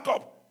I will back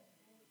up?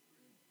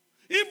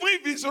 Even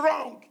if it's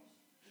wrong.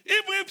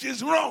 Even if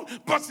it's wrong.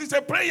 But he's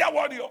a prayer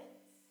warrior.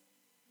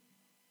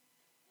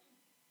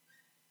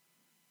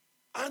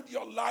 Hand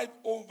your life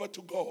over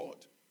to God.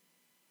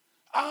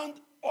 And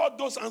all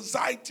those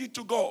anxiety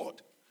to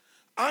God.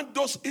 And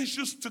those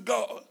issues to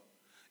God.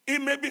 It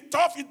may be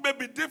tough, it may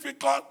be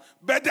difficult,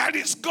 but there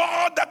is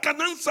God that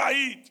can answer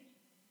it.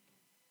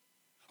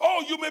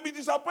 Oh, you may be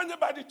disappointed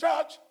by the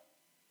church.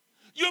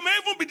 You may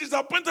even be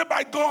disappointed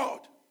by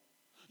God.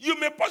 You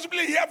may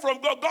possibly hear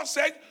from God. God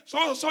said,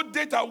 so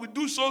date I will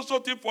do so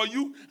thing for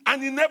you,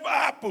 and it never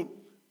happened.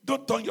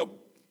 Don't turn your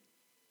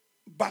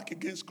back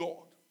against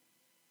God.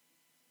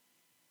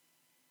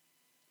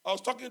 I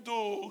was talking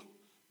to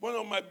one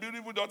of my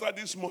beautiful daughters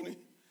this morning,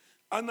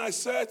 and I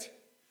said,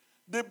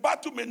 the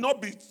battle may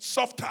not be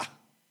softer,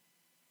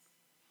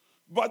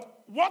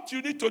 but what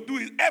you need to do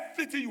is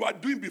everything you are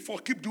doing before,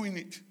 keep doing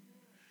it.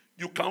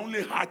 You can only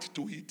add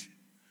to it.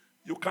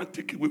 You can't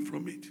take away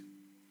from it.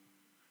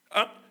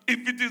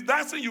 If it is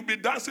dancing, you'll be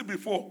dancing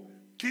before.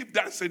 Keep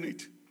dancing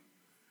it.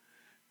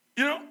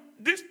 You know,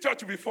 this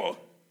church before,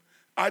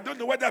 I don't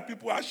know whether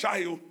people are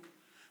shy or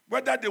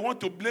whether they want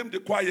to blame the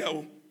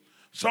choir.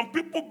 Some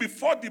people,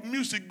 before the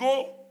music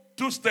go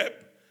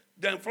 2-step,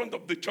 they're in front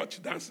of the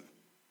church dancing.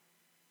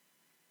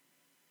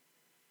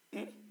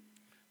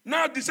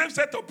 Now, the same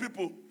set of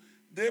people,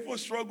 they even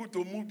struggle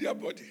to move their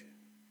body.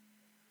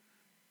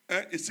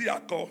 You see a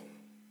call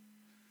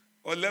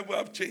or level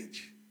of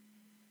change.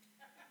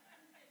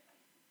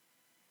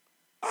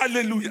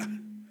 Hallelujah.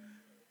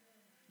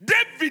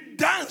 David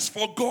danced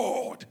for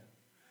God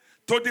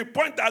to the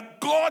point that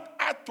God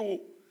had to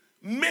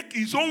make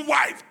his own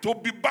wife to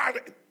be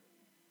barren.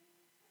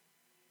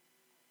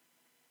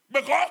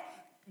 Because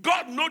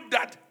God knew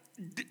that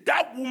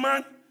that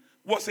woman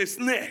was a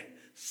snare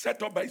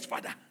set up by his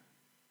father.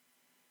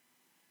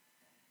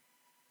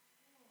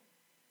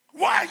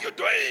 What are you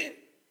doing?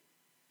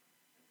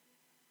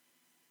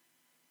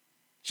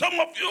 Some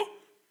of you,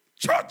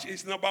 church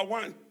is number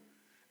one.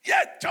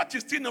 Yeah, church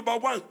is still number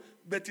one,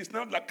 but it's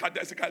not like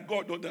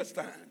God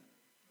understand.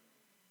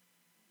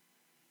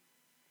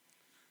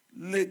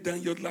 Lay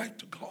down your life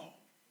to God.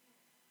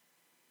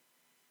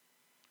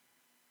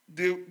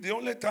 The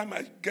only time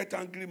I get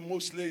angry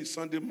mostly is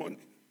Sunday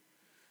morning.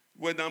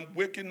 When I'm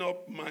waking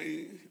up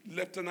my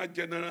lieutenant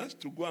generals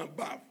to go and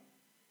bath.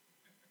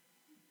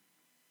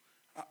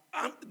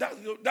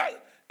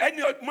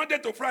 Any Monday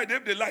to Friday,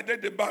 if they like,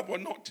 they bath or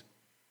not.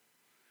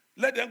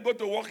 Let them go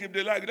to work if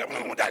they like.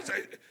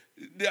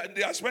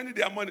 They are spending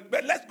their money.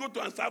 But let's go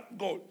to and serve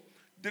God.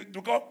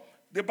 Because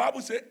the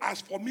Bible says,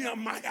 as for me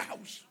and my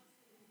house,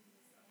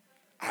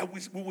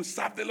 we will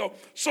serve the Lord.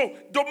 So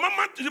the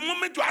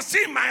moment you are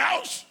seeing my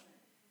house,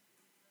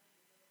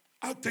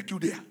 I'll take you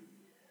there.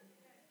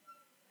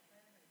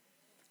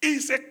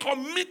 It's a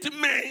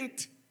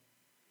commitment.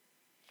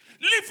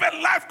 Live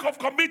a life of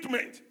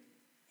commitment.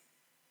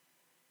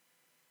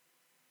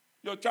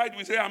 Your child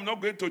will say, I'm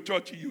not going to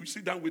church. You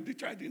sit down with the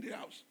child in the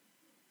house.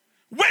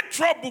 When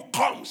trouble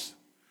comes,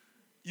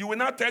 you will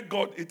not tell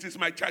God, it is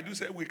my child. You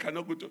say, we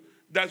cannot go to.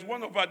 There's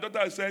one of our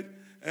daughters said,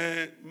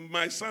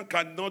 my son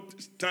cannot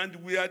stand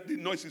where the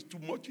noise is too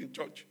much in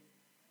church.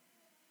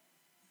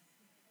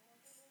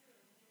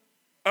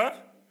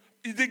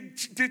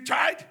 The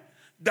child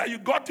that you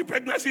got the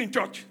pregnancy in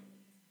church.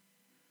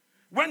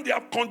 When they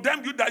have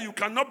condemned you that you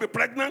cannot be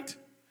pregnant,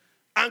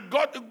 and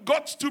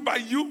God stood by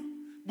you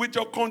with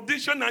your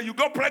condition and you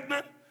got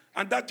pregnant,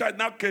 and that child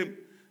now came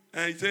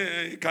and he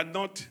said he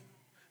cannot.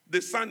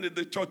 The sound in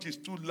the church is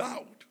too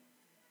loud.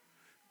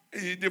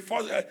 If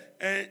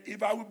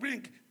I will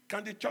bring,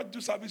 can the church do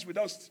service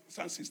without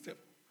sound system?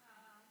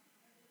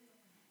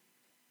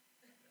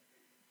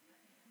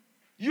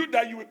 You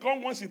that you will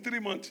come once in 3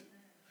 months.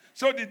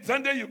 So the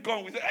Sunday you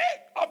come, we say,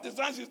 hey, off the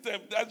sound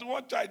system, there's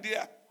one child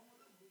there.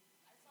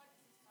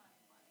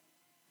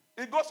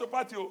 He goes to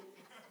party.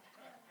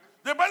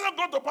 The person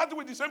goes to party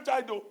with the same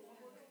child though.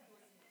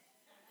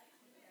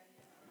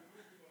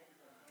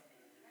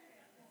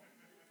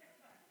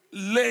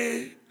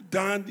 Lay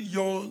down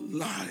your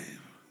life.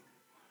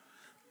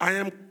 I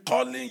am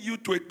calling you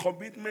to a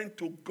commitment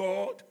to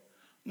God,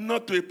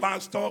 not to a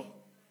pastor,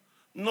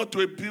 not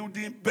to a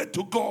building, but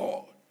to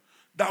God.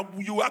 That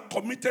you are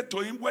committed to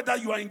him, whether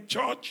you are in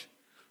church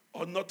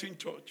or not in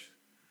church.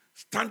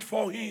 Stand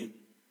for him.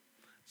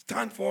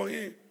 Stand for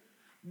him.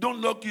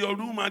 Don't lock your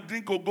room and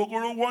drink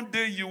ogogoro. One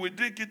day you will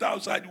drink it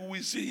outside. We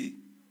will see.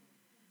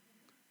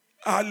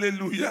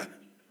 Hallelujah.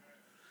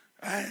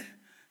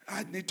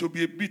 I need to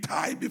be a bit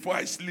high before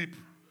I sleep.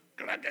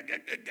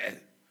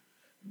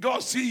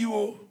 God see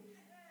you.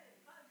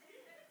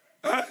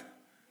 Huh?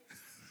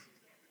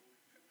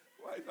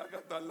 Why is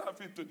Agatha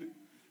laughing today?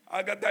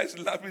 Agatha is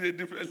laughing at a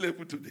different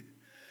level today.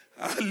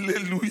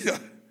 Hallelujah.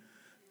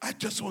 I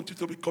just want you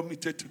to be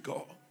committed to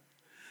God.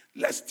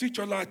 Let's teach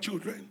all our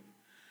children.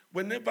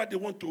 Whenever they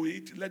want to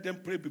eat, let them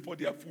pray before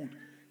their food.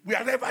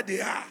 Wherever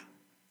they are.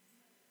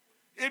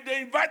 If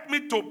they invite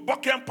me to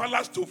Buckingham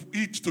Palace to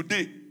eat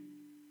today,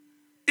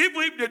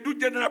 even if they do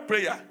general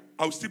prayer,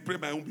 I'll still pray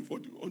my own before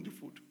on the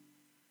food.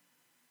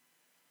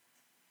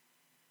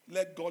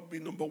 Let God be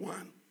number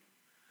one.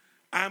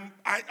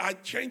 I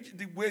changed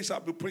the ways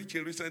I've been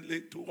preaching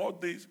recently to all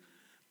this.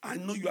 I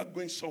know you are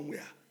going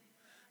somewhere.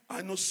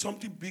 I know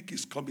something big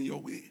is coming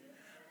your way.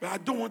 But I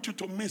don't want you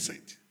to miss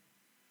it.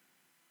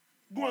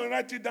 Go and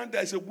write it down.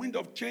 There's a wind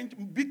of change.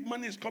 Big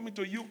money is coming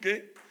to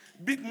UK.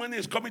 Big money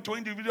is coming to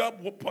individual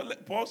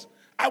posts.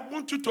 I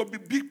want you to be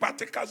big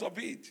partakers of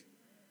it.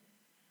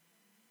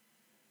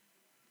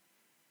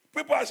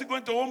 People are still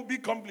going to own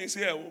big companies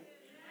here.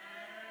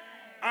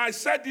 I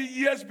said it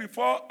years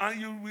before, and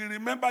you will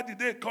remember the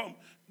day come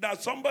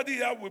that somebody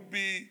here will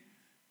be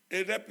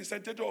a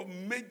representative of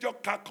major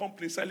car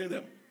companies selling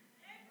them.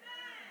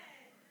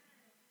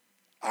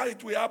 How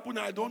it will happen,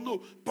 I don't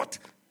know. But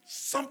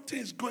something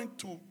is going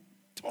to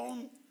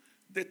turn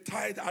the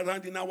tide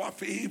around in our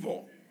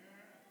favor.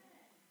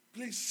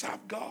 Please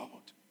serve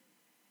God.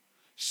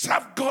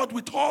 Serve God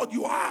with all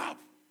you have.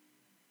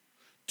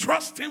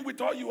 Trust him with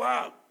all you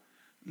have.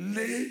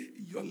 Lay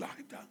your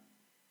life down.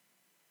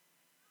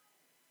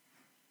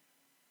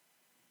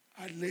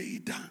 I lay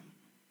it down.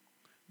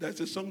 There's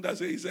a song that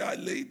says, I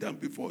lay it down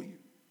before you.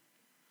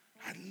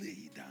 I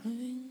lay it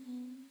down.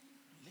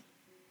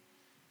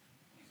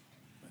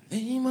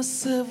 Lay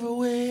myself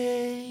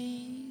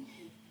away.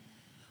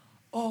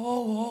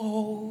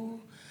 Oh,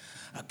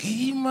 I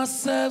give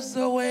myself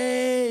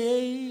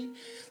away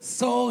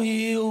so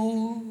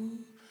you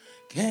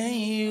can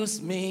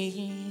use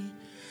me.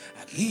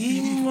 I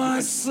give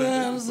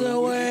myself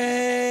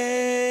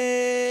away.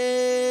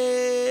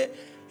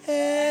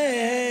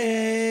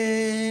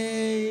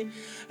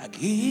 I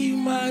give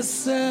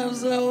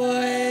myself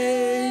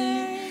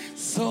away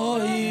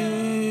so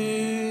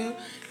you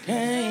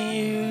can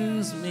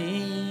use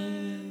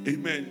me.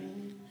 Amen.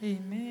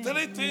 Amen.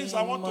 3 things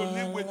I want to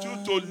leave with you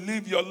to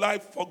live your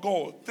life for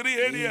God. 3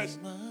 areas.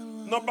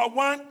 Number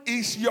 1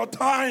 is your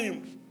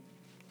time.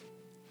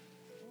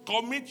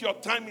 Commit your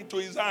time into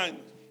his hand.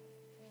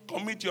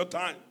 Commit your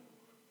time.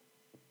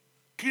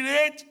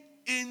 Create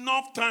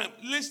enough time.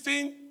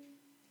 Listen,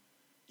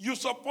 you're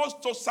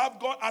supposed to serve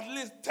God at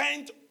least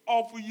 10%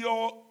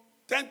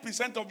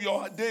 of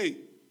your day.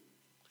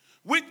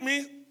 Which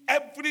means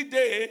every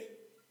day,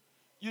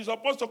 you're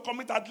supposed to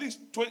commit at least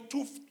 2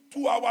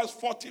 hours,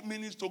 40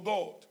 minutes to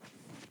God.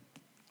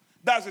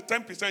 That's the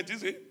 10%,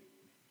 is it?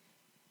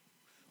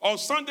 On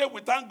Sunday,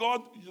 we thank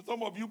God.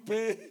 Some of you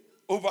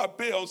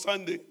overpay on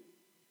Sunday.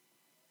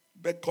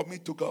 But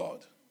commit to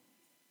God.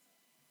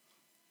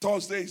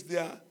 Thursday is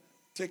there.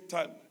 Take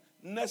time.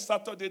 Next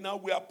Saturday now,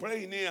 we are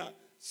praying here.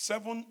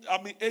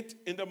 8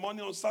 in the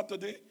morning on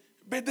Saturday.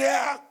 Be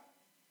there.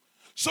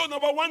 So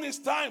number 1 is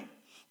time.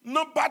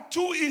 Number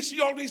 2 is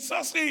your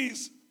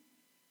resources.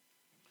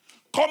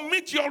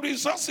 Commit your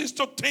resources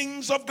to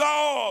things of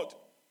God.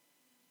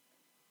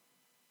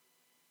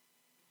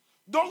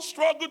 Don't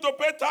struggle to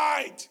pay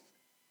tithe.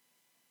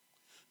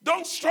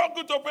 Don't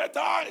struggle to pay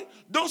tithe.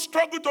 Don't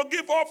struggle to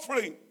give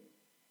offering.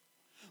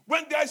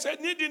 When there is a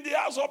need in the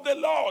house of the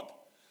Lord,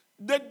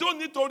 they don't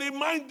need to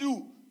remind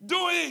you.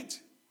 Do it.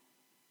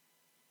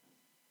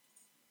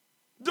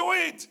 Do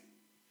it.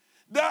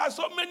 There are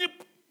so many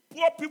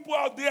poor people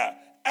out there.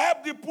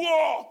 Help the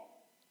poor.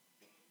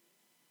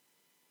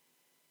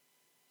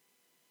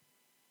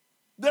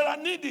 They are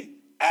needy.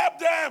 Help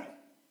them.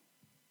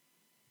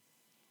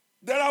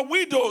 There are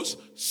widows.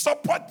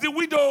 Support the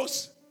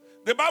widows.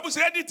 The Bible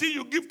says anything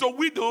you give to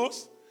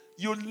widows,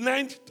 you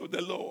lend to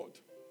the Lord.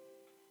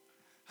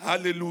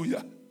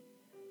 Hallelujah.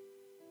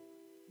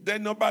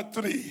 Then number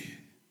three.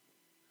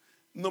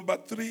 Number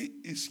three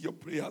is your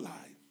prayer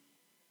life.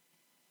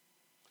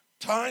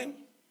 Time,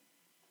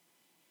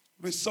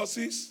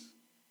 resources,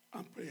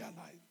 and prayer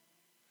life.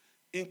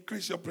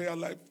 Increase your prayer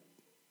life,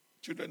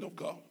 children of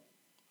God.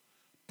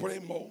 Pray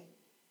more.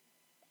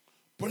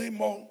 Pray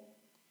more.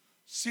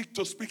 Seek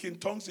to speak in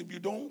tongues if you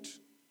don't.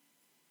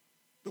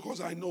 Because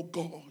I know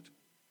God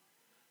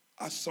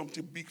has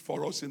something big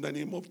for us in the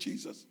name of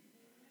Jesus.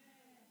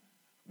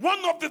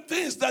 One of the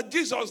things that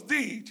Jesus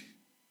did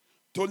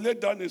to lay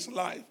down his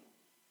life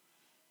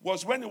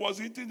was when he was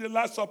eating the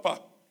Last Supper.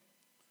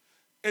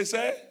 He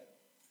said,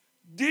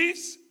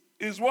 this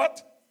is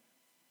what?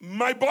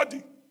 My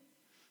body.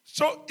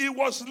 So he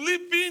was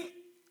living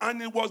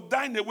and he was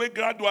dying away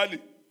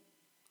gradually.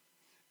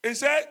 He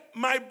said,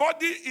 my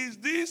body is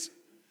this.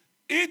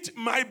 Eat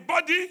my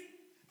body,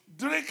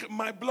 drink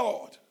my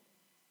blood.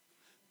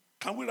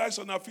 Can we rise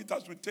on our feet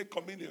as we take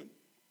communion?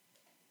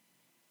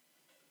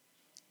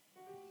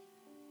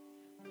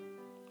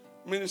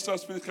 Minister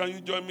Spirit, can you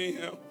join me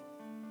here?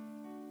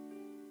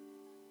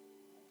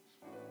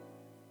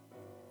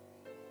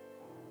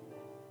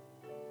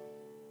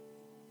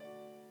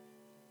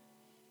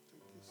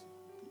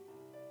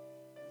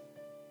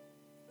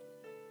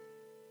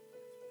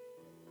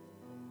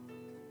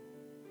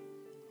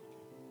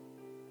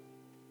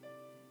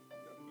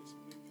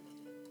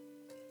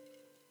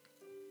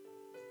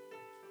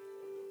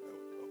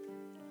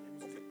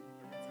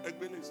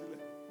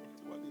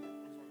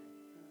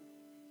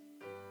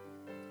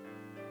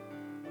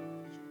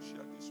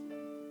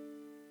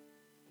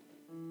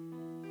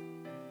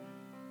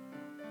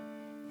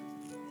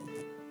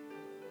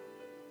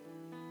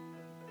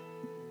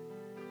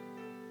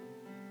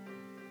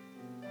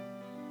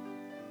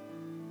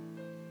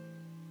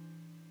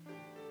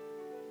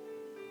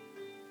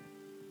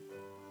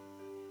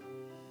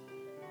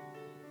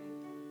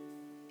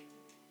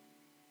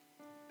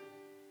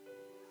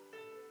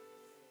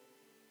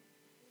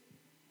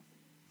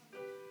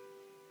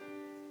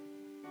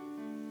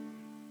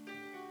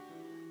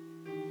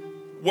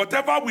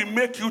 Whatever will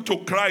make you to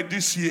cry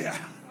this year,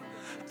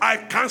 I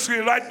cancel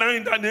it right now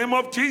in the name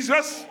of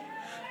Jesus.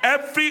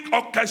 Every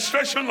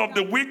orchestration of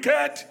the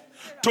wicked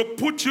to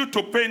put you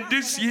to pain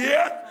this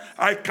year,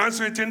 I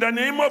cancel it in the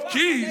name of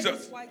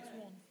Jesus.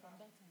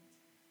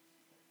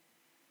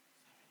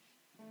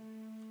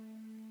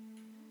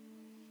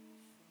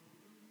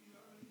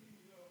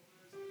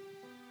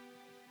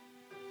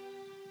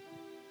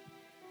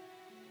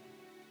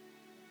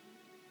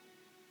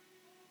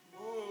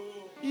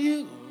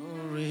 You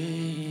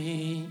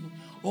reign,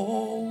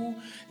 oh,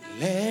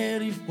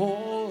 let it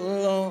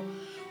fall.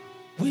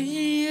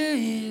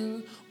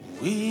 We're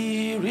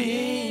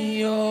in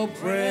your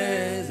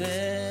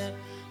presence.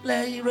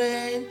 Let it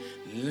rain,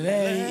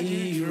 let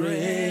it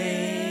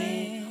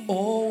rain.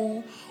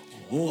 Oh,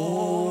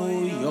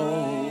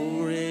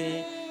 your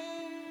rain.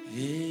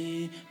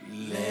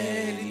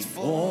 Let it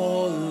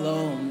fall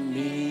on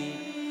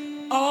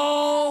me.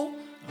 Oh,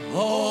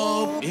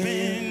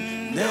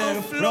 open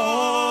the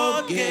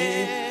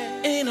floodgate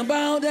in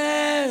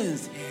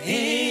abundance.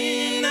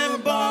 In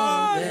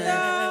abundance.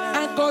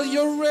 And cause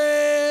your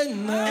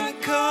rain.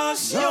 And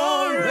cause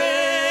your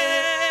rain.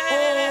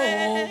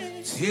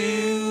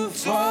 To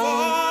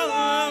fall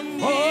on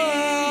me.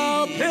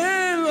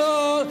 Open,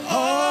 Lord.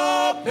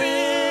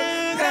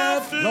 Open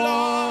the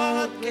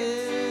floodgate.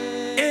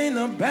 In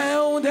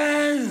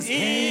abundance.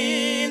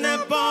 In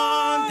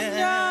abundance.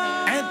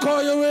 And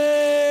call your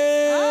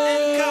rain.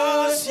 And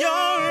cause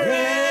your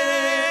rain.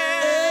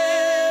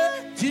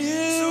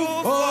 To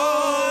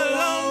fall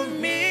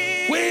on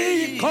me.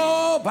 We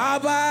call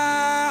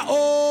Baba,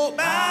 oh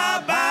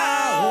Baba,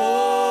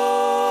 oh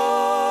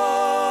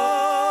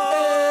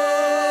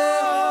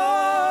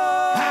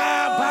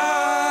Baba,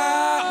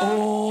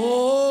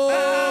 oh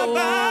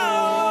Baba,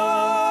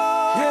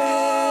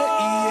 yeah,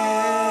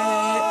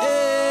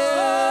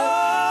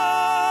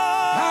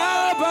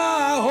 Baba,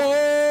 oh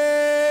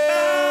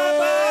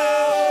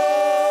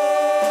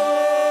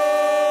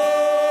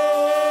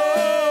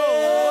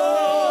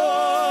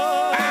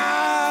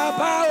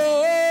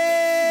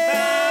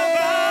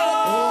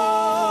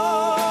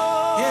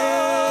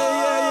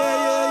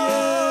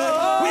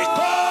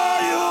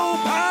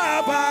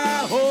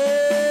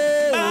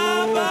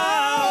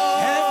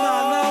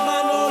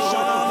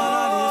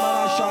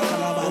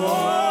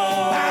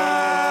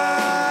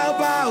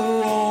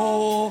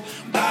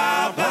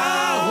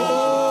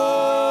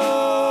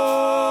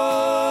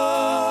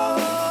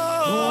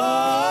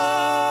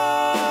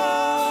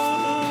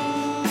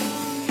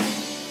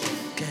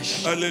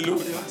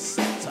Hallelujah.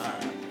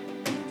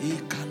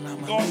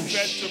 God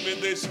said to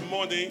me this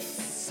morning,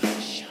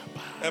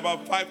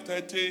 about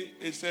 5:30,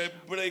 he said,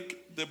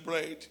 break the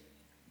bread.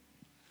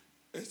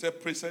 He said,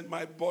 present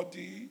my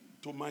body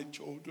to my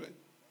children.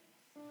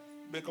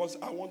 Because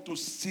I want to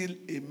seal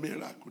a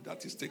miracle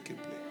that is taking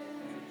place.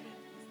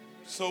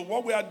 So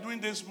what we are doing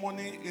this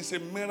morning is a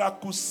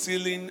miracle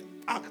sealing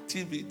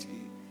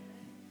activity.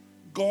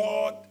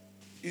 God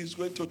is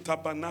going to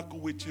tabernacle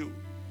with you.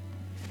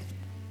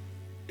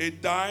 He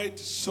died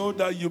so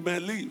that you may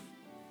live.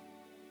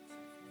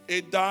 He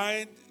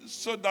died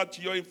so that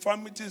your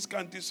infirmities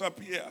can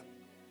disappear.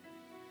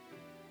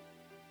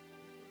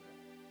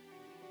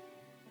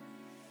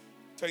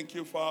 Thank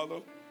you,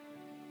 Father.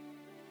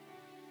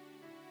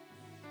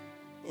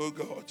 Oh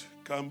God,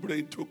 can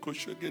bring to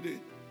Koshogede.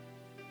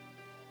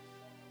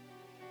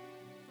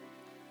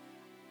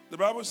 The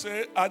Bible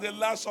says, at the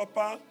Last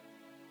Supper,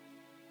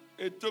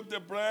 he took the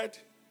bread,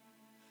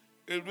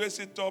 he raised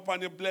it up,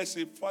 and he blessed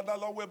it. Father,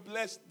 Lord, we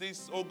bless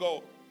this, oh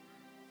God.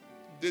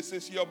 This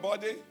is your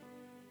body,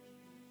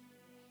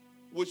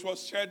 which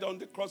was shed on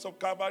the cross of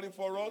Calvary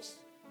for us.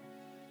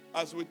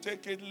 As we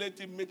take it, let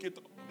it make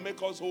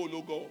us whole,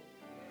 oh God.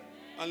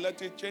 And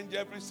let it change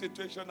every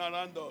situation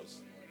around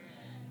us.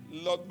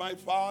 Lord, my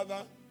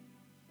Father,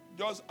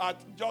 just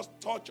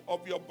touch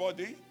of your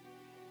body,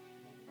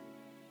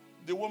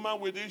 the woman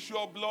with the issue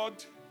of blood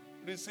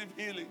received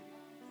healing.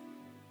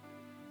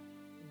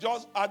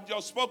 Just at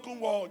your spoken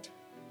word,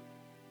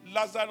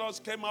 Lazarus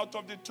came out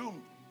of the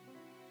tomb.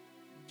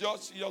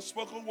 Just your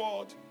spoken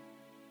word,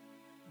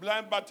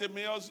 blind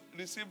Bartimaeus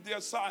received their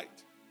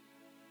sight.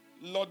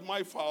 Lord,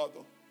 my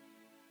Father,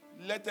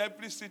 let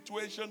every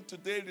situation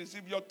today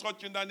receive your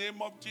touch in the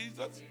name of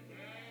Jesus.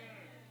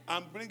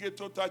 And bring a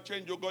total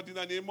change, oh God, in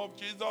the name of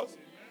Jesus.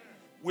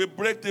 We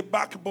break the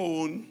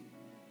backbone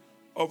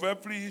of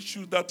every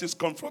issue that is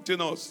confronting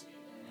us.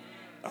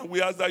 And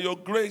we ask that your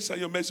grace and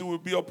your mercy will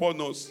be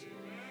upon us.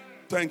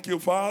 Thank you,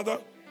 Father.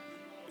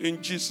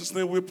 In Jesus'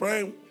 name we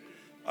pray.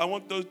 I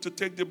want those to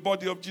take the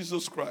body of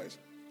Jesus Christ.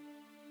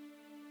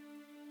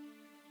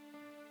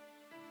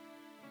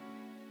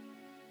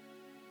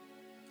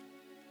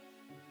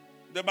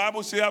 The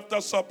Bible says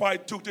after supper, I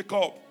took the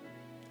cup.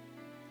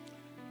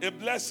 He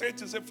blessed it.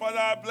 He said, Father,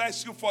 I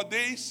bless you for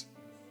this.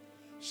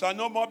 Shall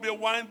no more be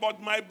wine, but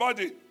my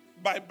body,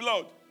 by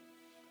blood.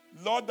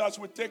 Lord, as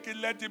we take it,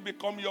 let it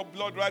become your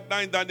blood right now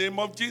in the name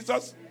of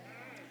Jesus.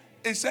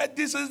 He said,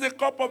 this is the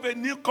cup of a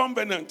new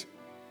covenant.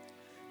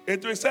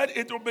 It was said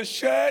it will be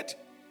shed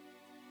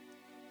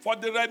for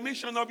the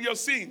remission of your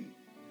sin.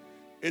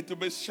 It will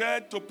be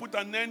shed to put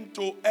an end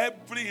to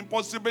every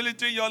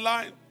impossibility in your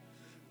life.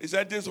 He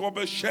said, this will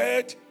be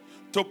shed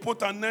to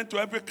put an end to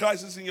every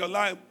crisis in your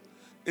life.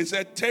 He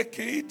said, take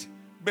it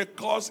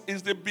because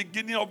it's the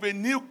beginning of a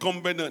new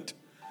covenant.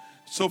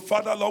 So,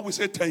 Father, Lord, we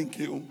say thank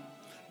you.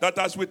 That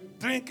as we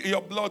drink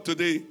your blood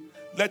today,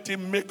 let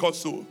him make us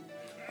so.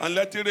 And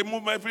let him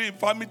remove every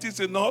infirmities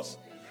in us.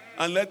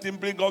 And let him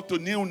bring us to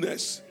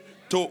newness,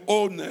 to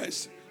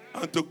wholeness,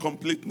 and to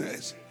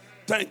completeness.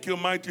 Thank you,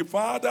 mighty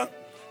Father.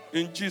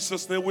 In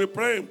Jesus' name we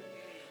pray.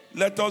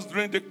 Let us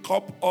drink the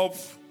cup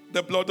of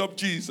the blood of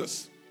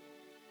Jesus.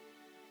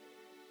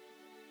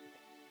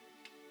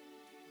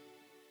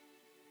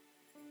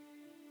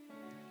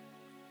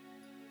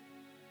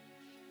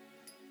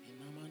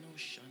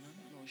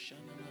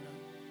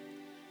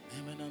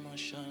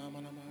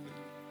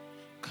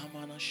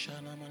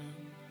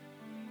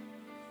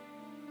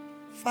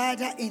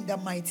 Father, in the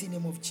mighty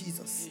name of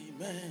Jesus,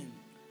 Amen.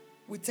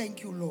 we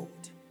thank you, Lord.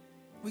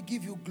 We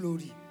give you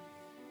glory.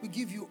 We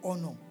give you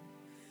honor.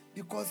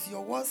 Because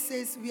your word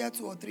says, where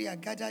two or three are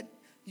gathered,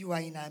 you are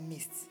in our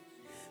midst.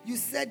 You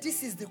said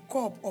this is the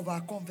cup of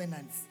our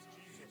covenants.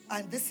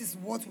 And this is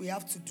what we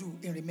have to do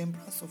in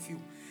remembrance of you.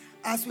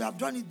 As we have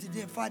done it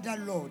today, Father,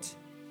 Lord,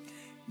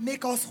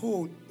 make us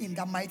whole in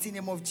the mighty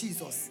name of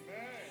Jesus.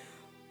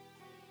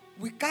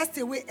 We cast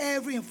away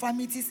every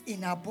infirmities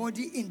in our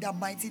body in the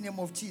mighty name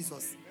of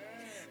Jesus.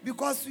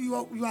 Because you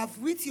have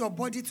with your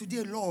body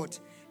today, Lord,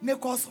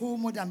 make us whole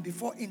more than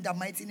before in the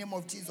mighty name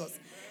of Jesus.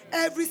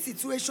 Every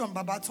situation,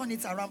 Baba, turn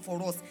it around for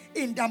us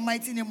in the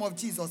mighty name of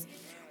Jesus.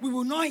 We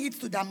will not eat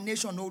to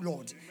damnation, oh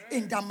Lord,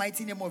 in the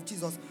mighty name of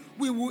Jesus.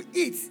 We will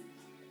eat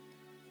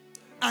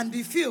and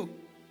be filled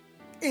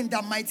in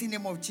the mighty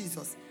name of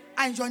Jesus.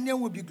 And your name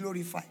will be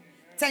glorified.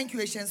 Thank you,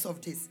 Ancients of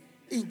Days.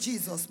 In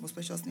Jesus' most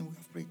precious name we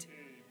have prayed.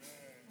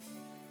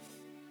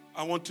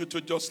 I want you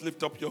to just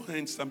lift up your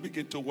hands and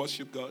begin to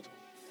worship God.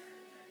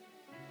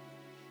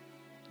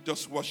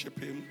 Just worship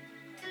him.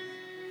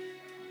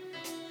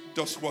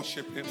 Just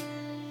worship him.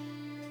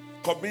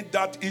 Commit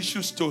that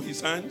issues to his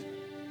hand.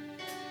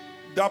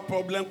 That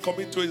problem,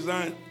 commit to his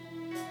hand.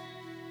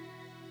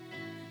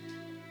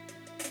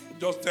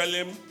 Just tell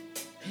him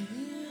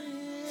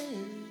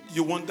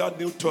you want that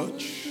new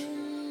touch.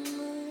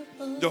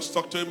 Just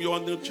talk to him, you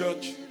want a new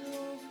church.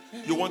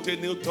 You want a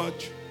new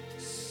touch.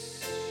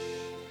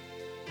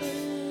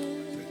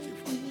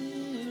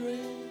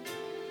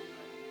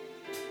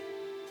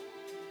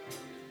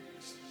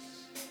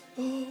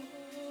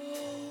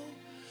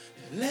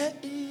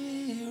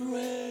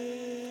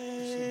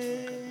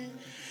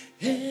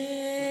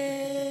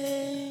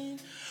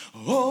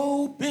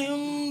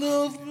 Open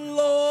the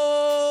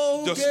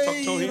floodgate Just talk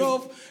to him.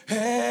 of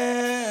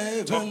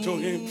heaven. Talk to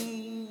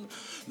him.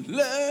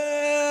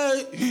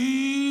 Let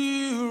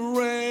it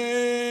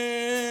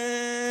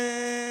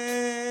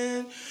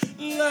rain.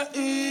 Let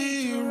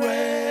it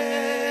rain.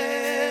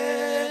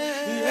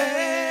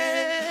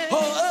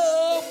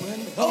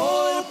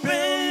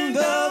 Open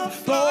the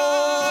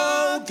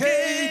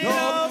floodgate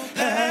of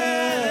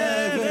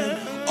heaven.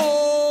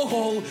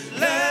 Oh,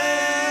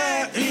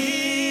 let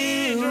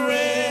it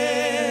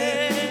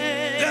rain.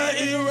 Let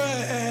it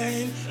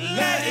rain.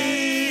 Let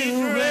it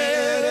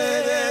rain.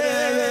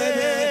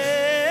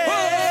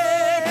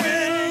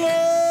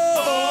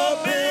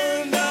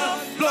 Open the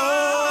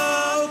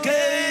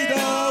floodgate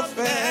of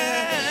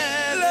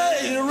heaven. Let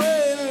it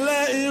rain.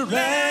 Let it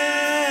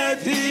rain.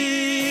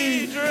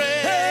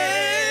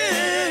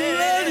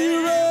 Let it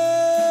rain.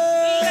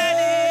 Let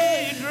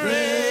it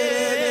rain.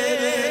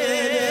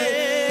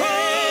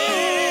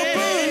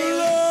 Open,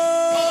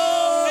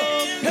 Lord.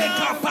 Take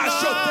a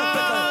passion.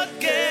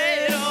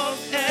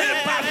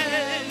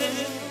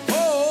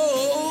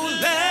 Oh,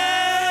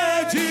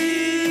 let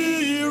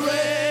it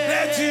rain.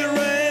 Let it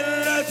rain.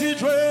 Let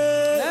it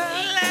rain.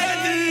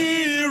 Let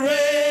it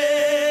rain.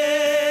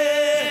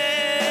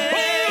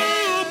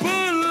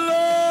 Open,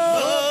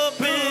 Lord.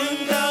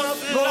 Open the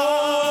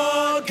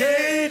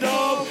floodgate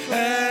of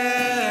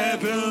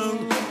heaven.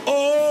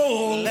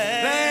 Oh,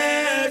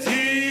 let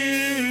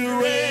it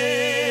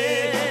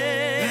rain.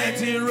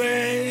 Let it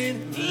rain.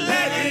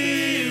 Let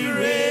it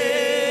rain.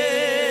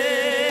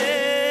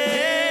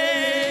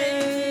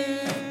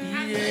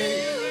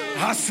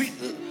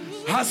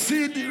 I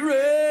see the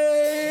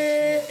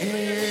rain.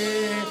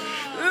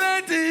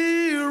 Let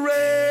it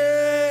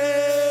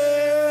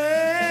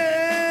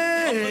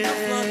rain.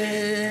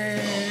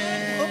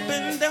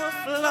 Open the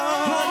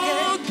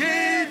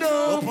Floodgate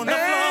of Open the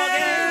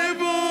floodgate.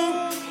 heaven.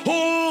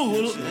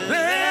 Oh,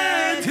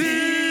 let it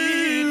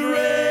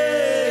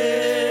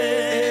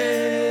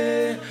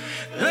rain.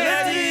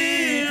 Let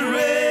it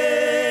rain.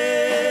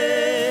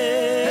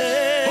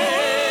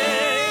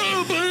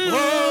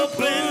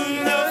 Open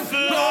the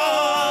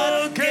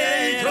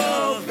floodgate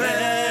of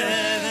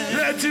heaven.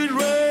 Let it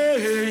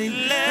rain.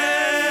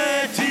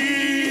 Let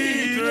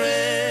it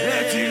rain.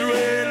 Let it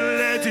rain.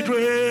 Let it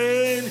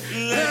rain.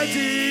 Let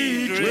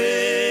it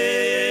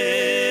rain.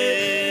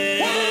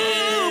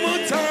 One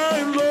more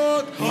time,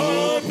 Lord.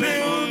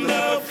 Open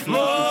the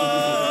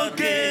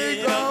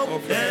floodgate of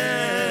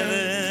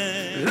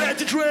heaven. Let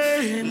it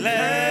rain.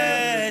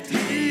 Let it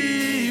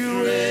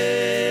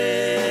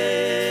rain.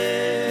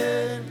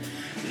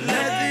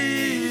 Let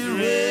it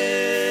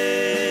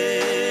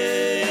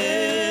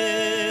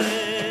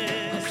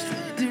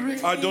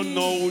rain. I don't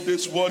know who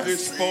this word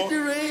is for,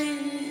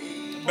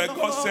 but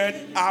God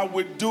said, I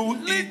will do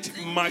it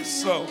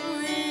myself.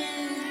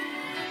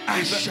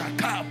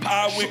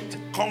 I will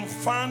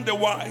confound the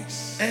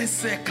wise.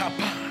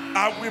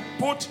 I will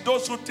put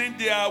those who think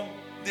they have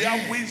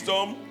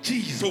wisdom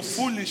to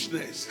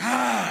foolishness.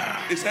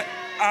 He said,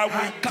 I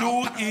will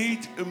do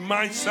it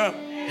myself.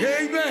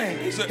 Amen.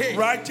 He said,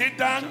 write it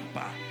down.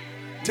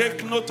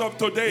 Take note of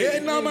today.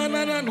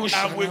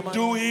 I will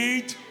do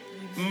it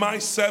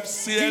myself,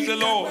 says the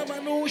Lord.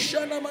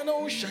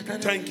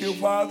 Thank you,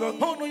 Father.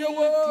 Honor your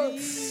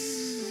words.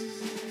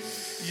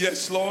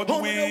 Yes, Lord,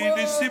 we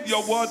receive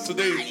your word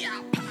today.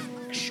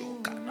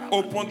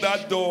 Open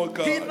that door,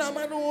 God.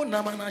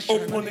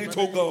 Open it,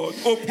 oh God.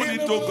 Open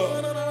it, oh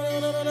God.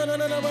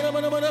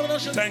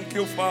 Thank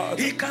you, Father.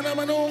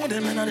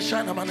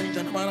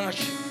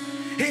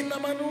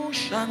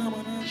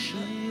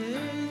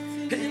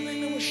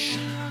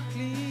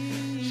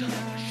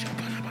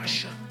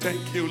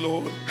 Thank you,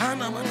 Lord.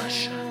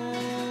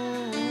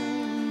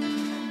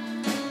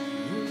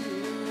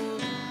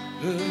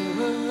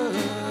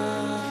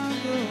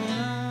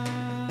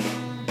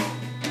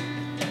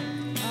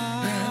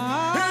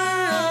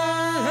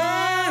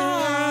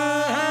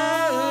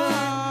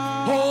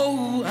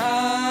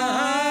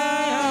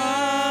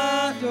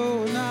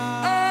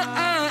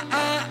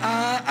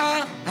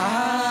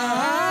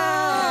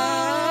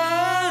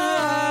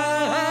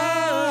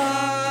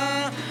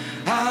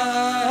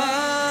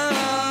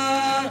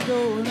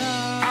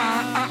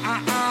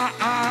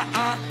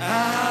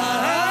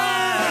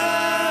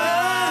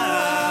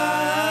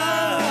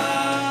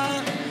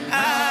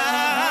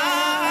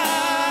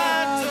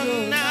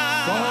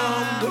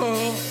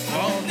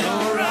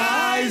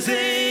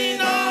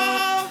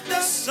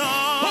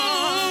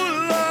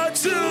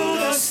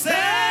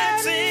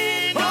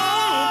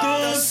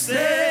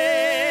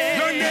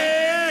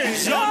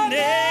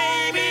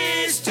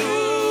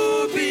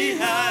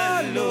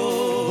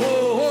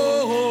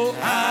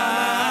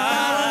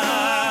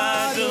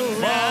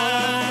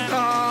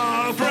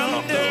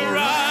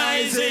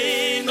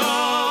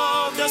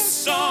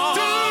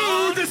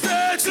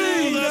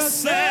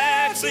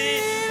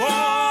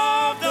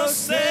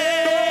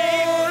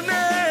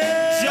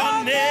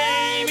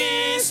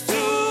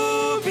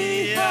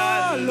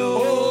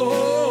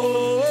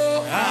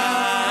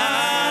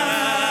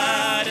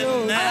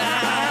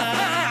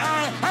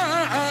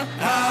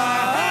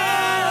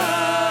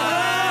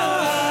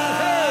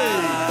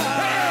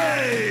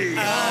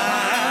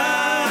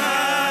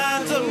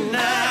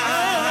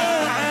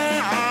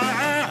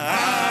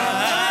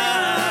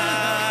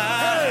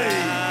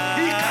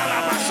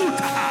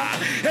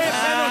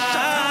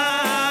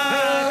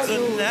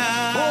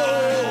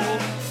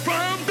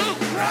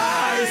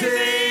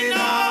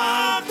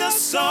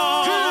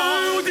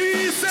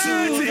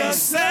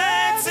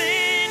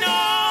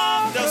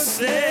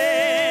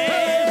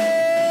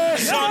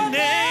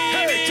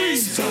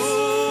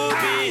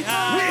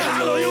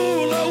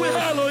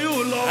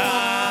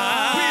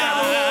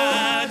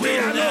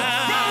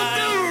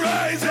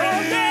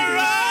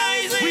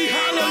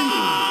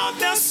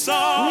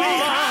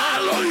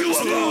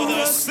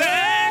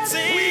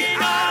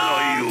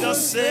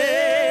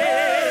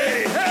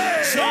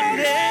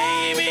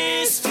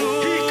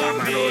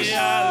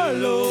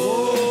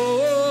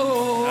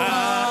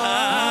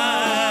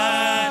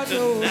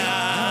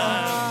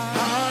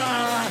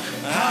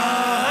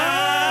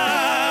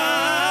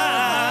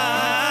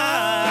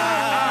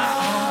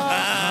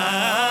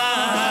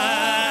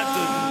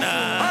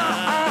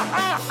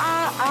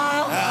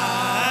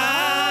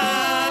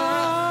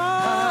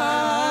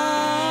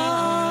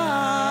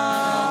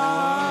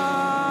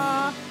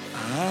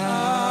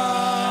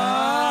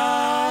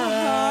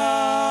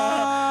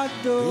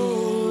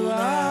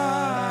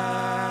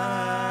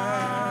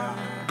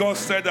 God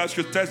said I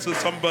should test to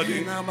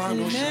somebody.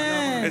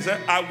 Amen. He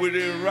said, I will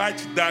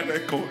rewrite that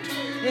record.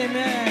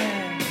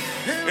 Amen.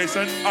 He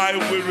said, I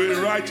will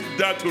rewrite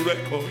that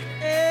record.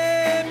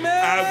 Amen.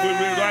 I will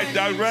rewrite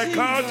that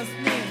record. Jesus'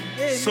 name.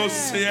 Amen. So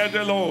saith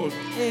the Lord.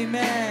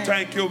 Amen.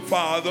 Thank you,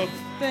 Father.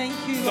 Thank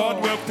you, Lord,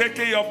 Lord. we've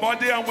taken your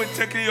body and we've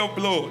taken your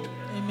blood.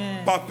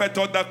 Amen. Perfect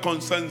all that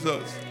concerns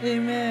us.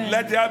 Amen.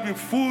 Let there be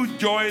full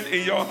joy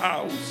in your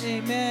house.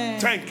 Amen.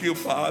 Thank you,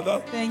 Father.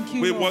 Thank you,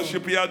 We Lord.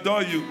 worship you,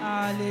 adore you.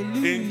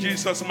 Hallelujah. In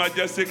Jesus'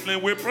 majestic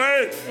name we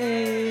pray.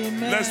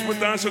 Amen. Let's put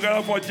hands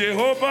together for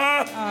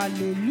Jehovah.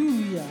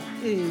 Hallelujah.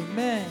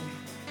 Amen.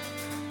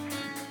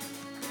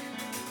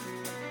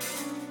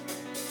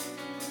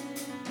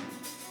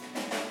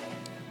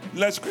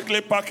 Let's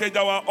quickly package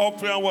our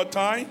offering and our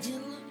tithe.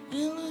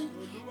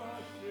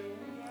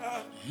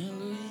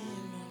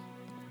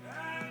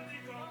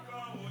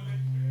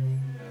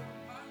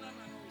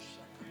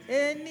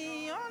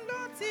 Ènìyàn ló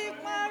ti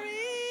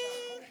parí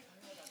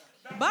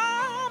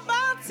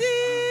bàbá ti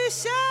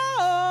ṣe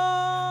o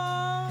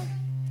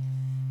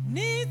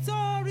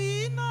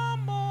nítorí náà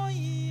mo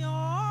yìn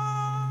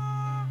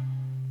ọ́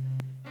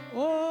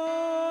ó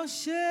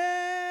ṣé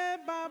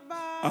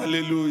bàbá.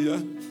 Hallelujah.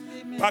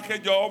 Amen.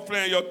 Package your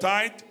offering and your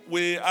tithe.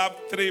 We have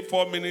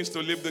 3-4 minutes to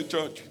leave the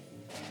church.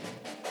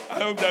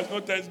 I hope there's no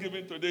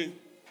Thanksgiving today.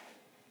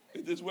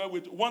 It is well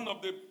with one of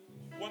the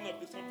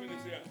something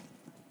is here.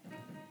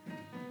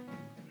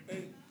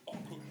 Hey,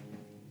 uncle,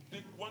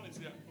 one is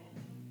here.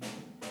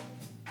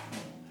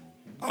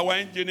 Our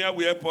engineer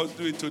will help us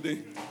do it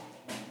today.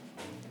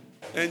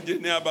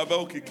 Engineer Baba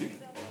Okiki.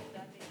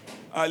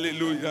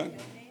 Hallelujah.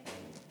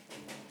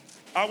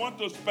 I want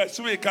to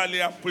specifically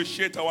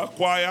appreciate our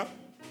choir,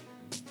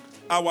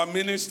 our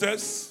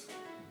ministers,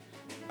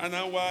 and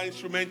our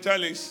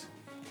instrumentalists.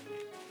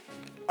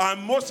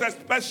 And most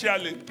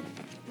especially,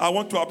 I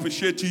want to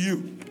appreciate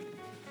you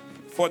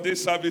for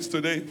this service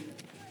today.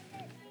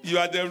 You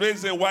are the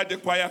reason why the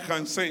choir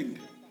can sing.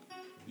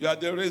 You are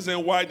the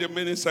reason why the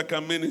minister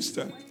can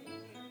minister.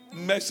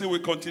 Mercy will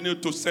continue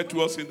to set to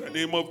us in the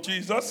name of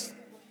Jesus.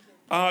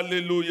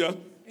 Hallelujah.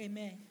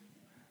 Amen.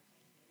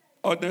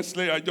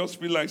 Honestly, I just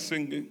feel like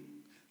singing.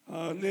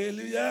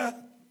 Hallelujah.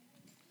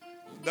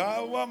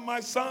 That what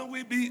my son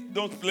will be.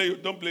 Don't play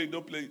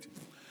it.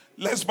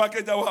 Let's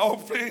package our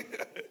offering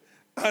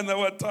and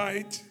our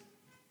tithe.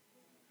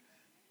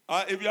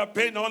 If you are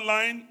paying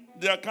online,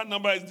 the account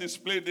number is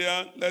displayed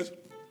there. Let's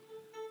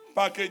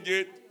package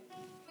it.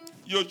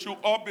 You should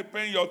all be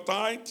paying your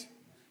tithe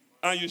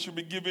and you should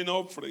be giving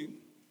offering.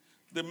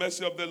 The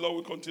mercy of the Lord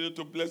will continue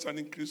to bless and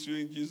increase you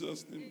in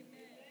Jesus' name.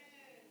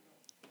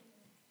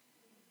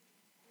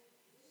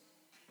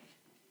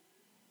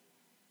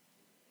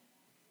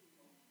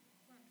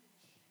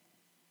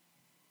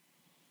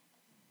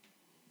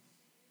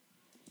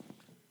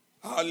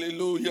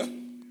 Hallelujah.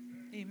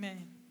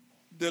 Amen.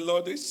 The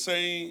Lord is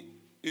saying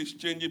He's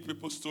changing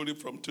people's story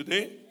from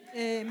today.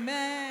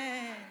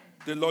 Amen.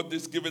 The Lord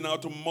is giving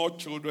out to more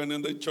children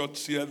in the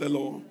church here, the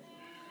Lord.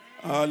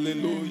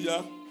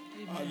 Hallelujah.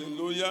 Amen.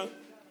 Hallelujah.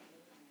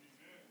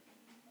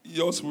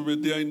 Yours will be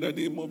there in the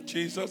name of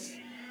Jesus.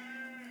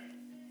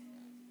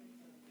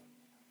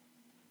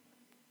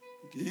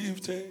 Give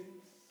thanks.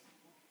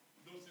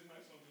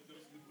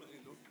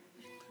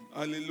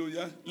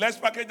 Hallelujah. Let's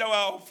package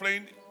our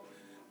offering.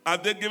 Are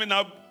they giving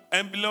up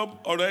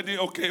envelope already?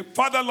 Okay.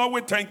 Father, Lord,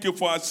 we thank you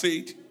for our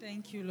seed.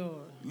 Thank you,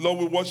 Lord. Lord,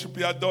 we worship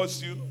you, adore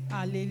you.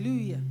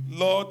 Hallelujah.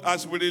 Lord,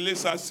 as we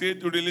release our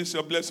seed, we release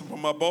your blessing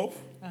from above.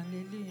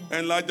 Hallelujah.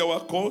 Enlarge our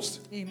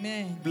coast.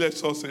 Amen.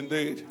 Bless us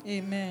indeed.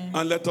 Amen.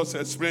 And let us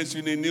experience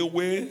you in a new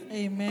way.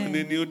 Amen. And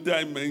a new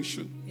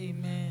dimension.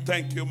 Amen.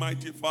 Thank you,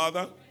 mighty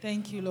Father.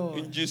 Thank you, Lord.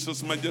 In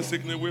Jesus'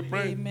 majestic name we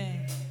pray.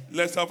 Amen.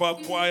 Let's have our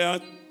choir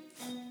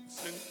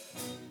sing.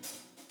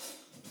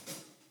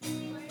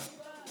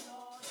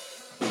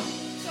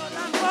 Soul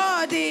and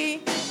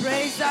body,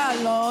 praise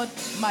the Lord.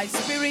 My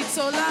spirit,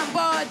 soul and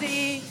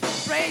body,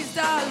 praise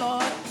the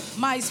Lord.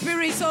 My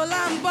spirit, soul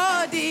and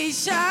body,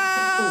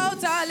 shout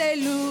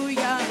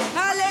hallelujah,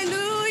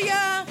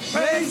 hallelujah.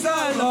 Praise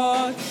the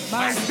Lord.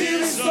 My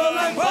spirit, soul,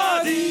 and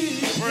body.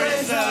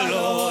 Praise the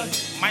Lord.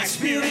 My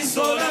spirit,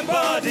 soul, and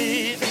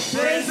body.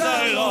 Praise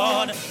the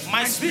Lord.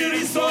 My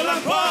spirit, soul,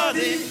 and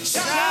body.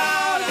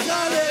 Shout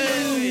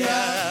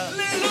hallelujah.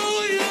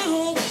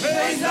 Hallelujah.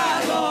 Praise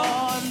the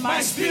Lord.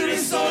 My spirit,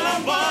 soul,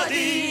 and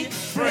body.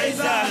 Praise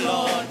the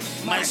Lord.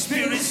 My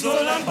spirit,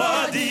 soul, and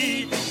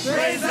body.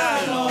 Praise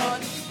the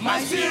Lord. My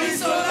spirit,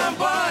 soul, and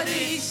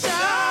body,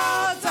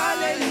 shout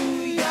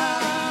hallelujah.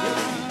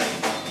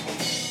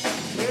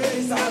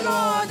 Praise The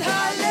Lord,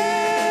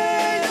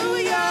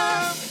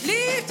 hallelujah.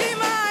 Lift him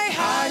high,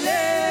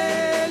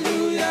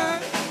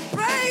 hallelujah.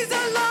 Praise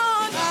the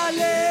Lord,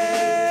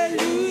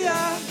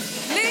 hallelujah.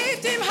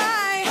 Lift him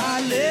high,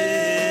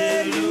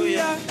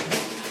 hallelujah.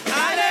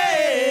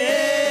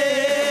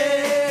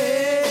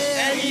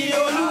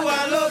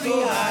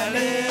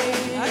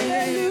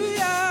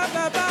 Hallelujah,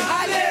 Baba.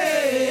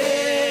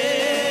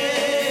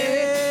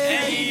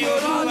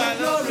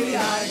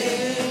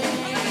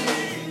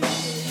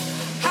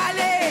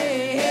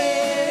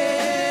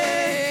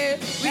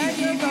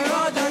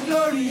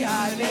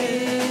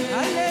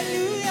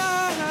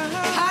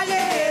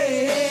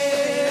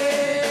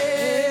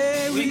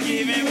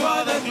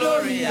 all the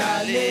glory.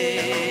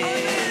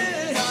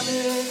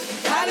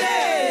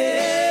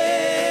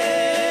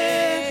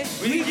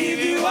 We give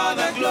you all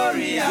the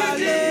glory.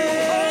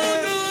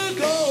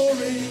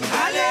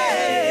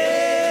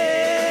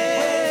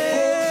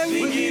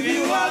 We give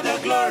you all the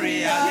glory.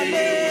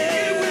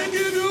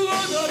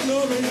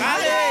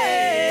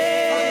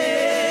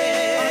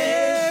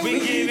 We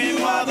give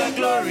him all the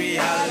glory.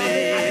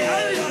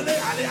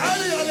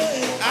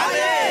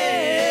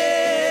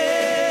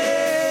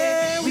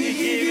 We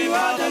give you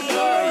all the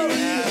glory.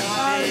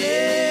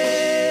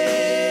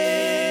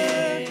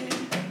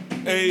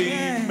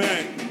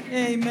 Amen.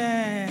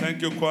 Amen.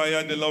 Thank you,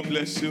 choir. The Lord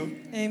bless you.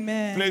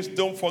 Amen. Please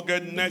don't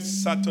forget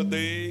next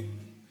Saturday.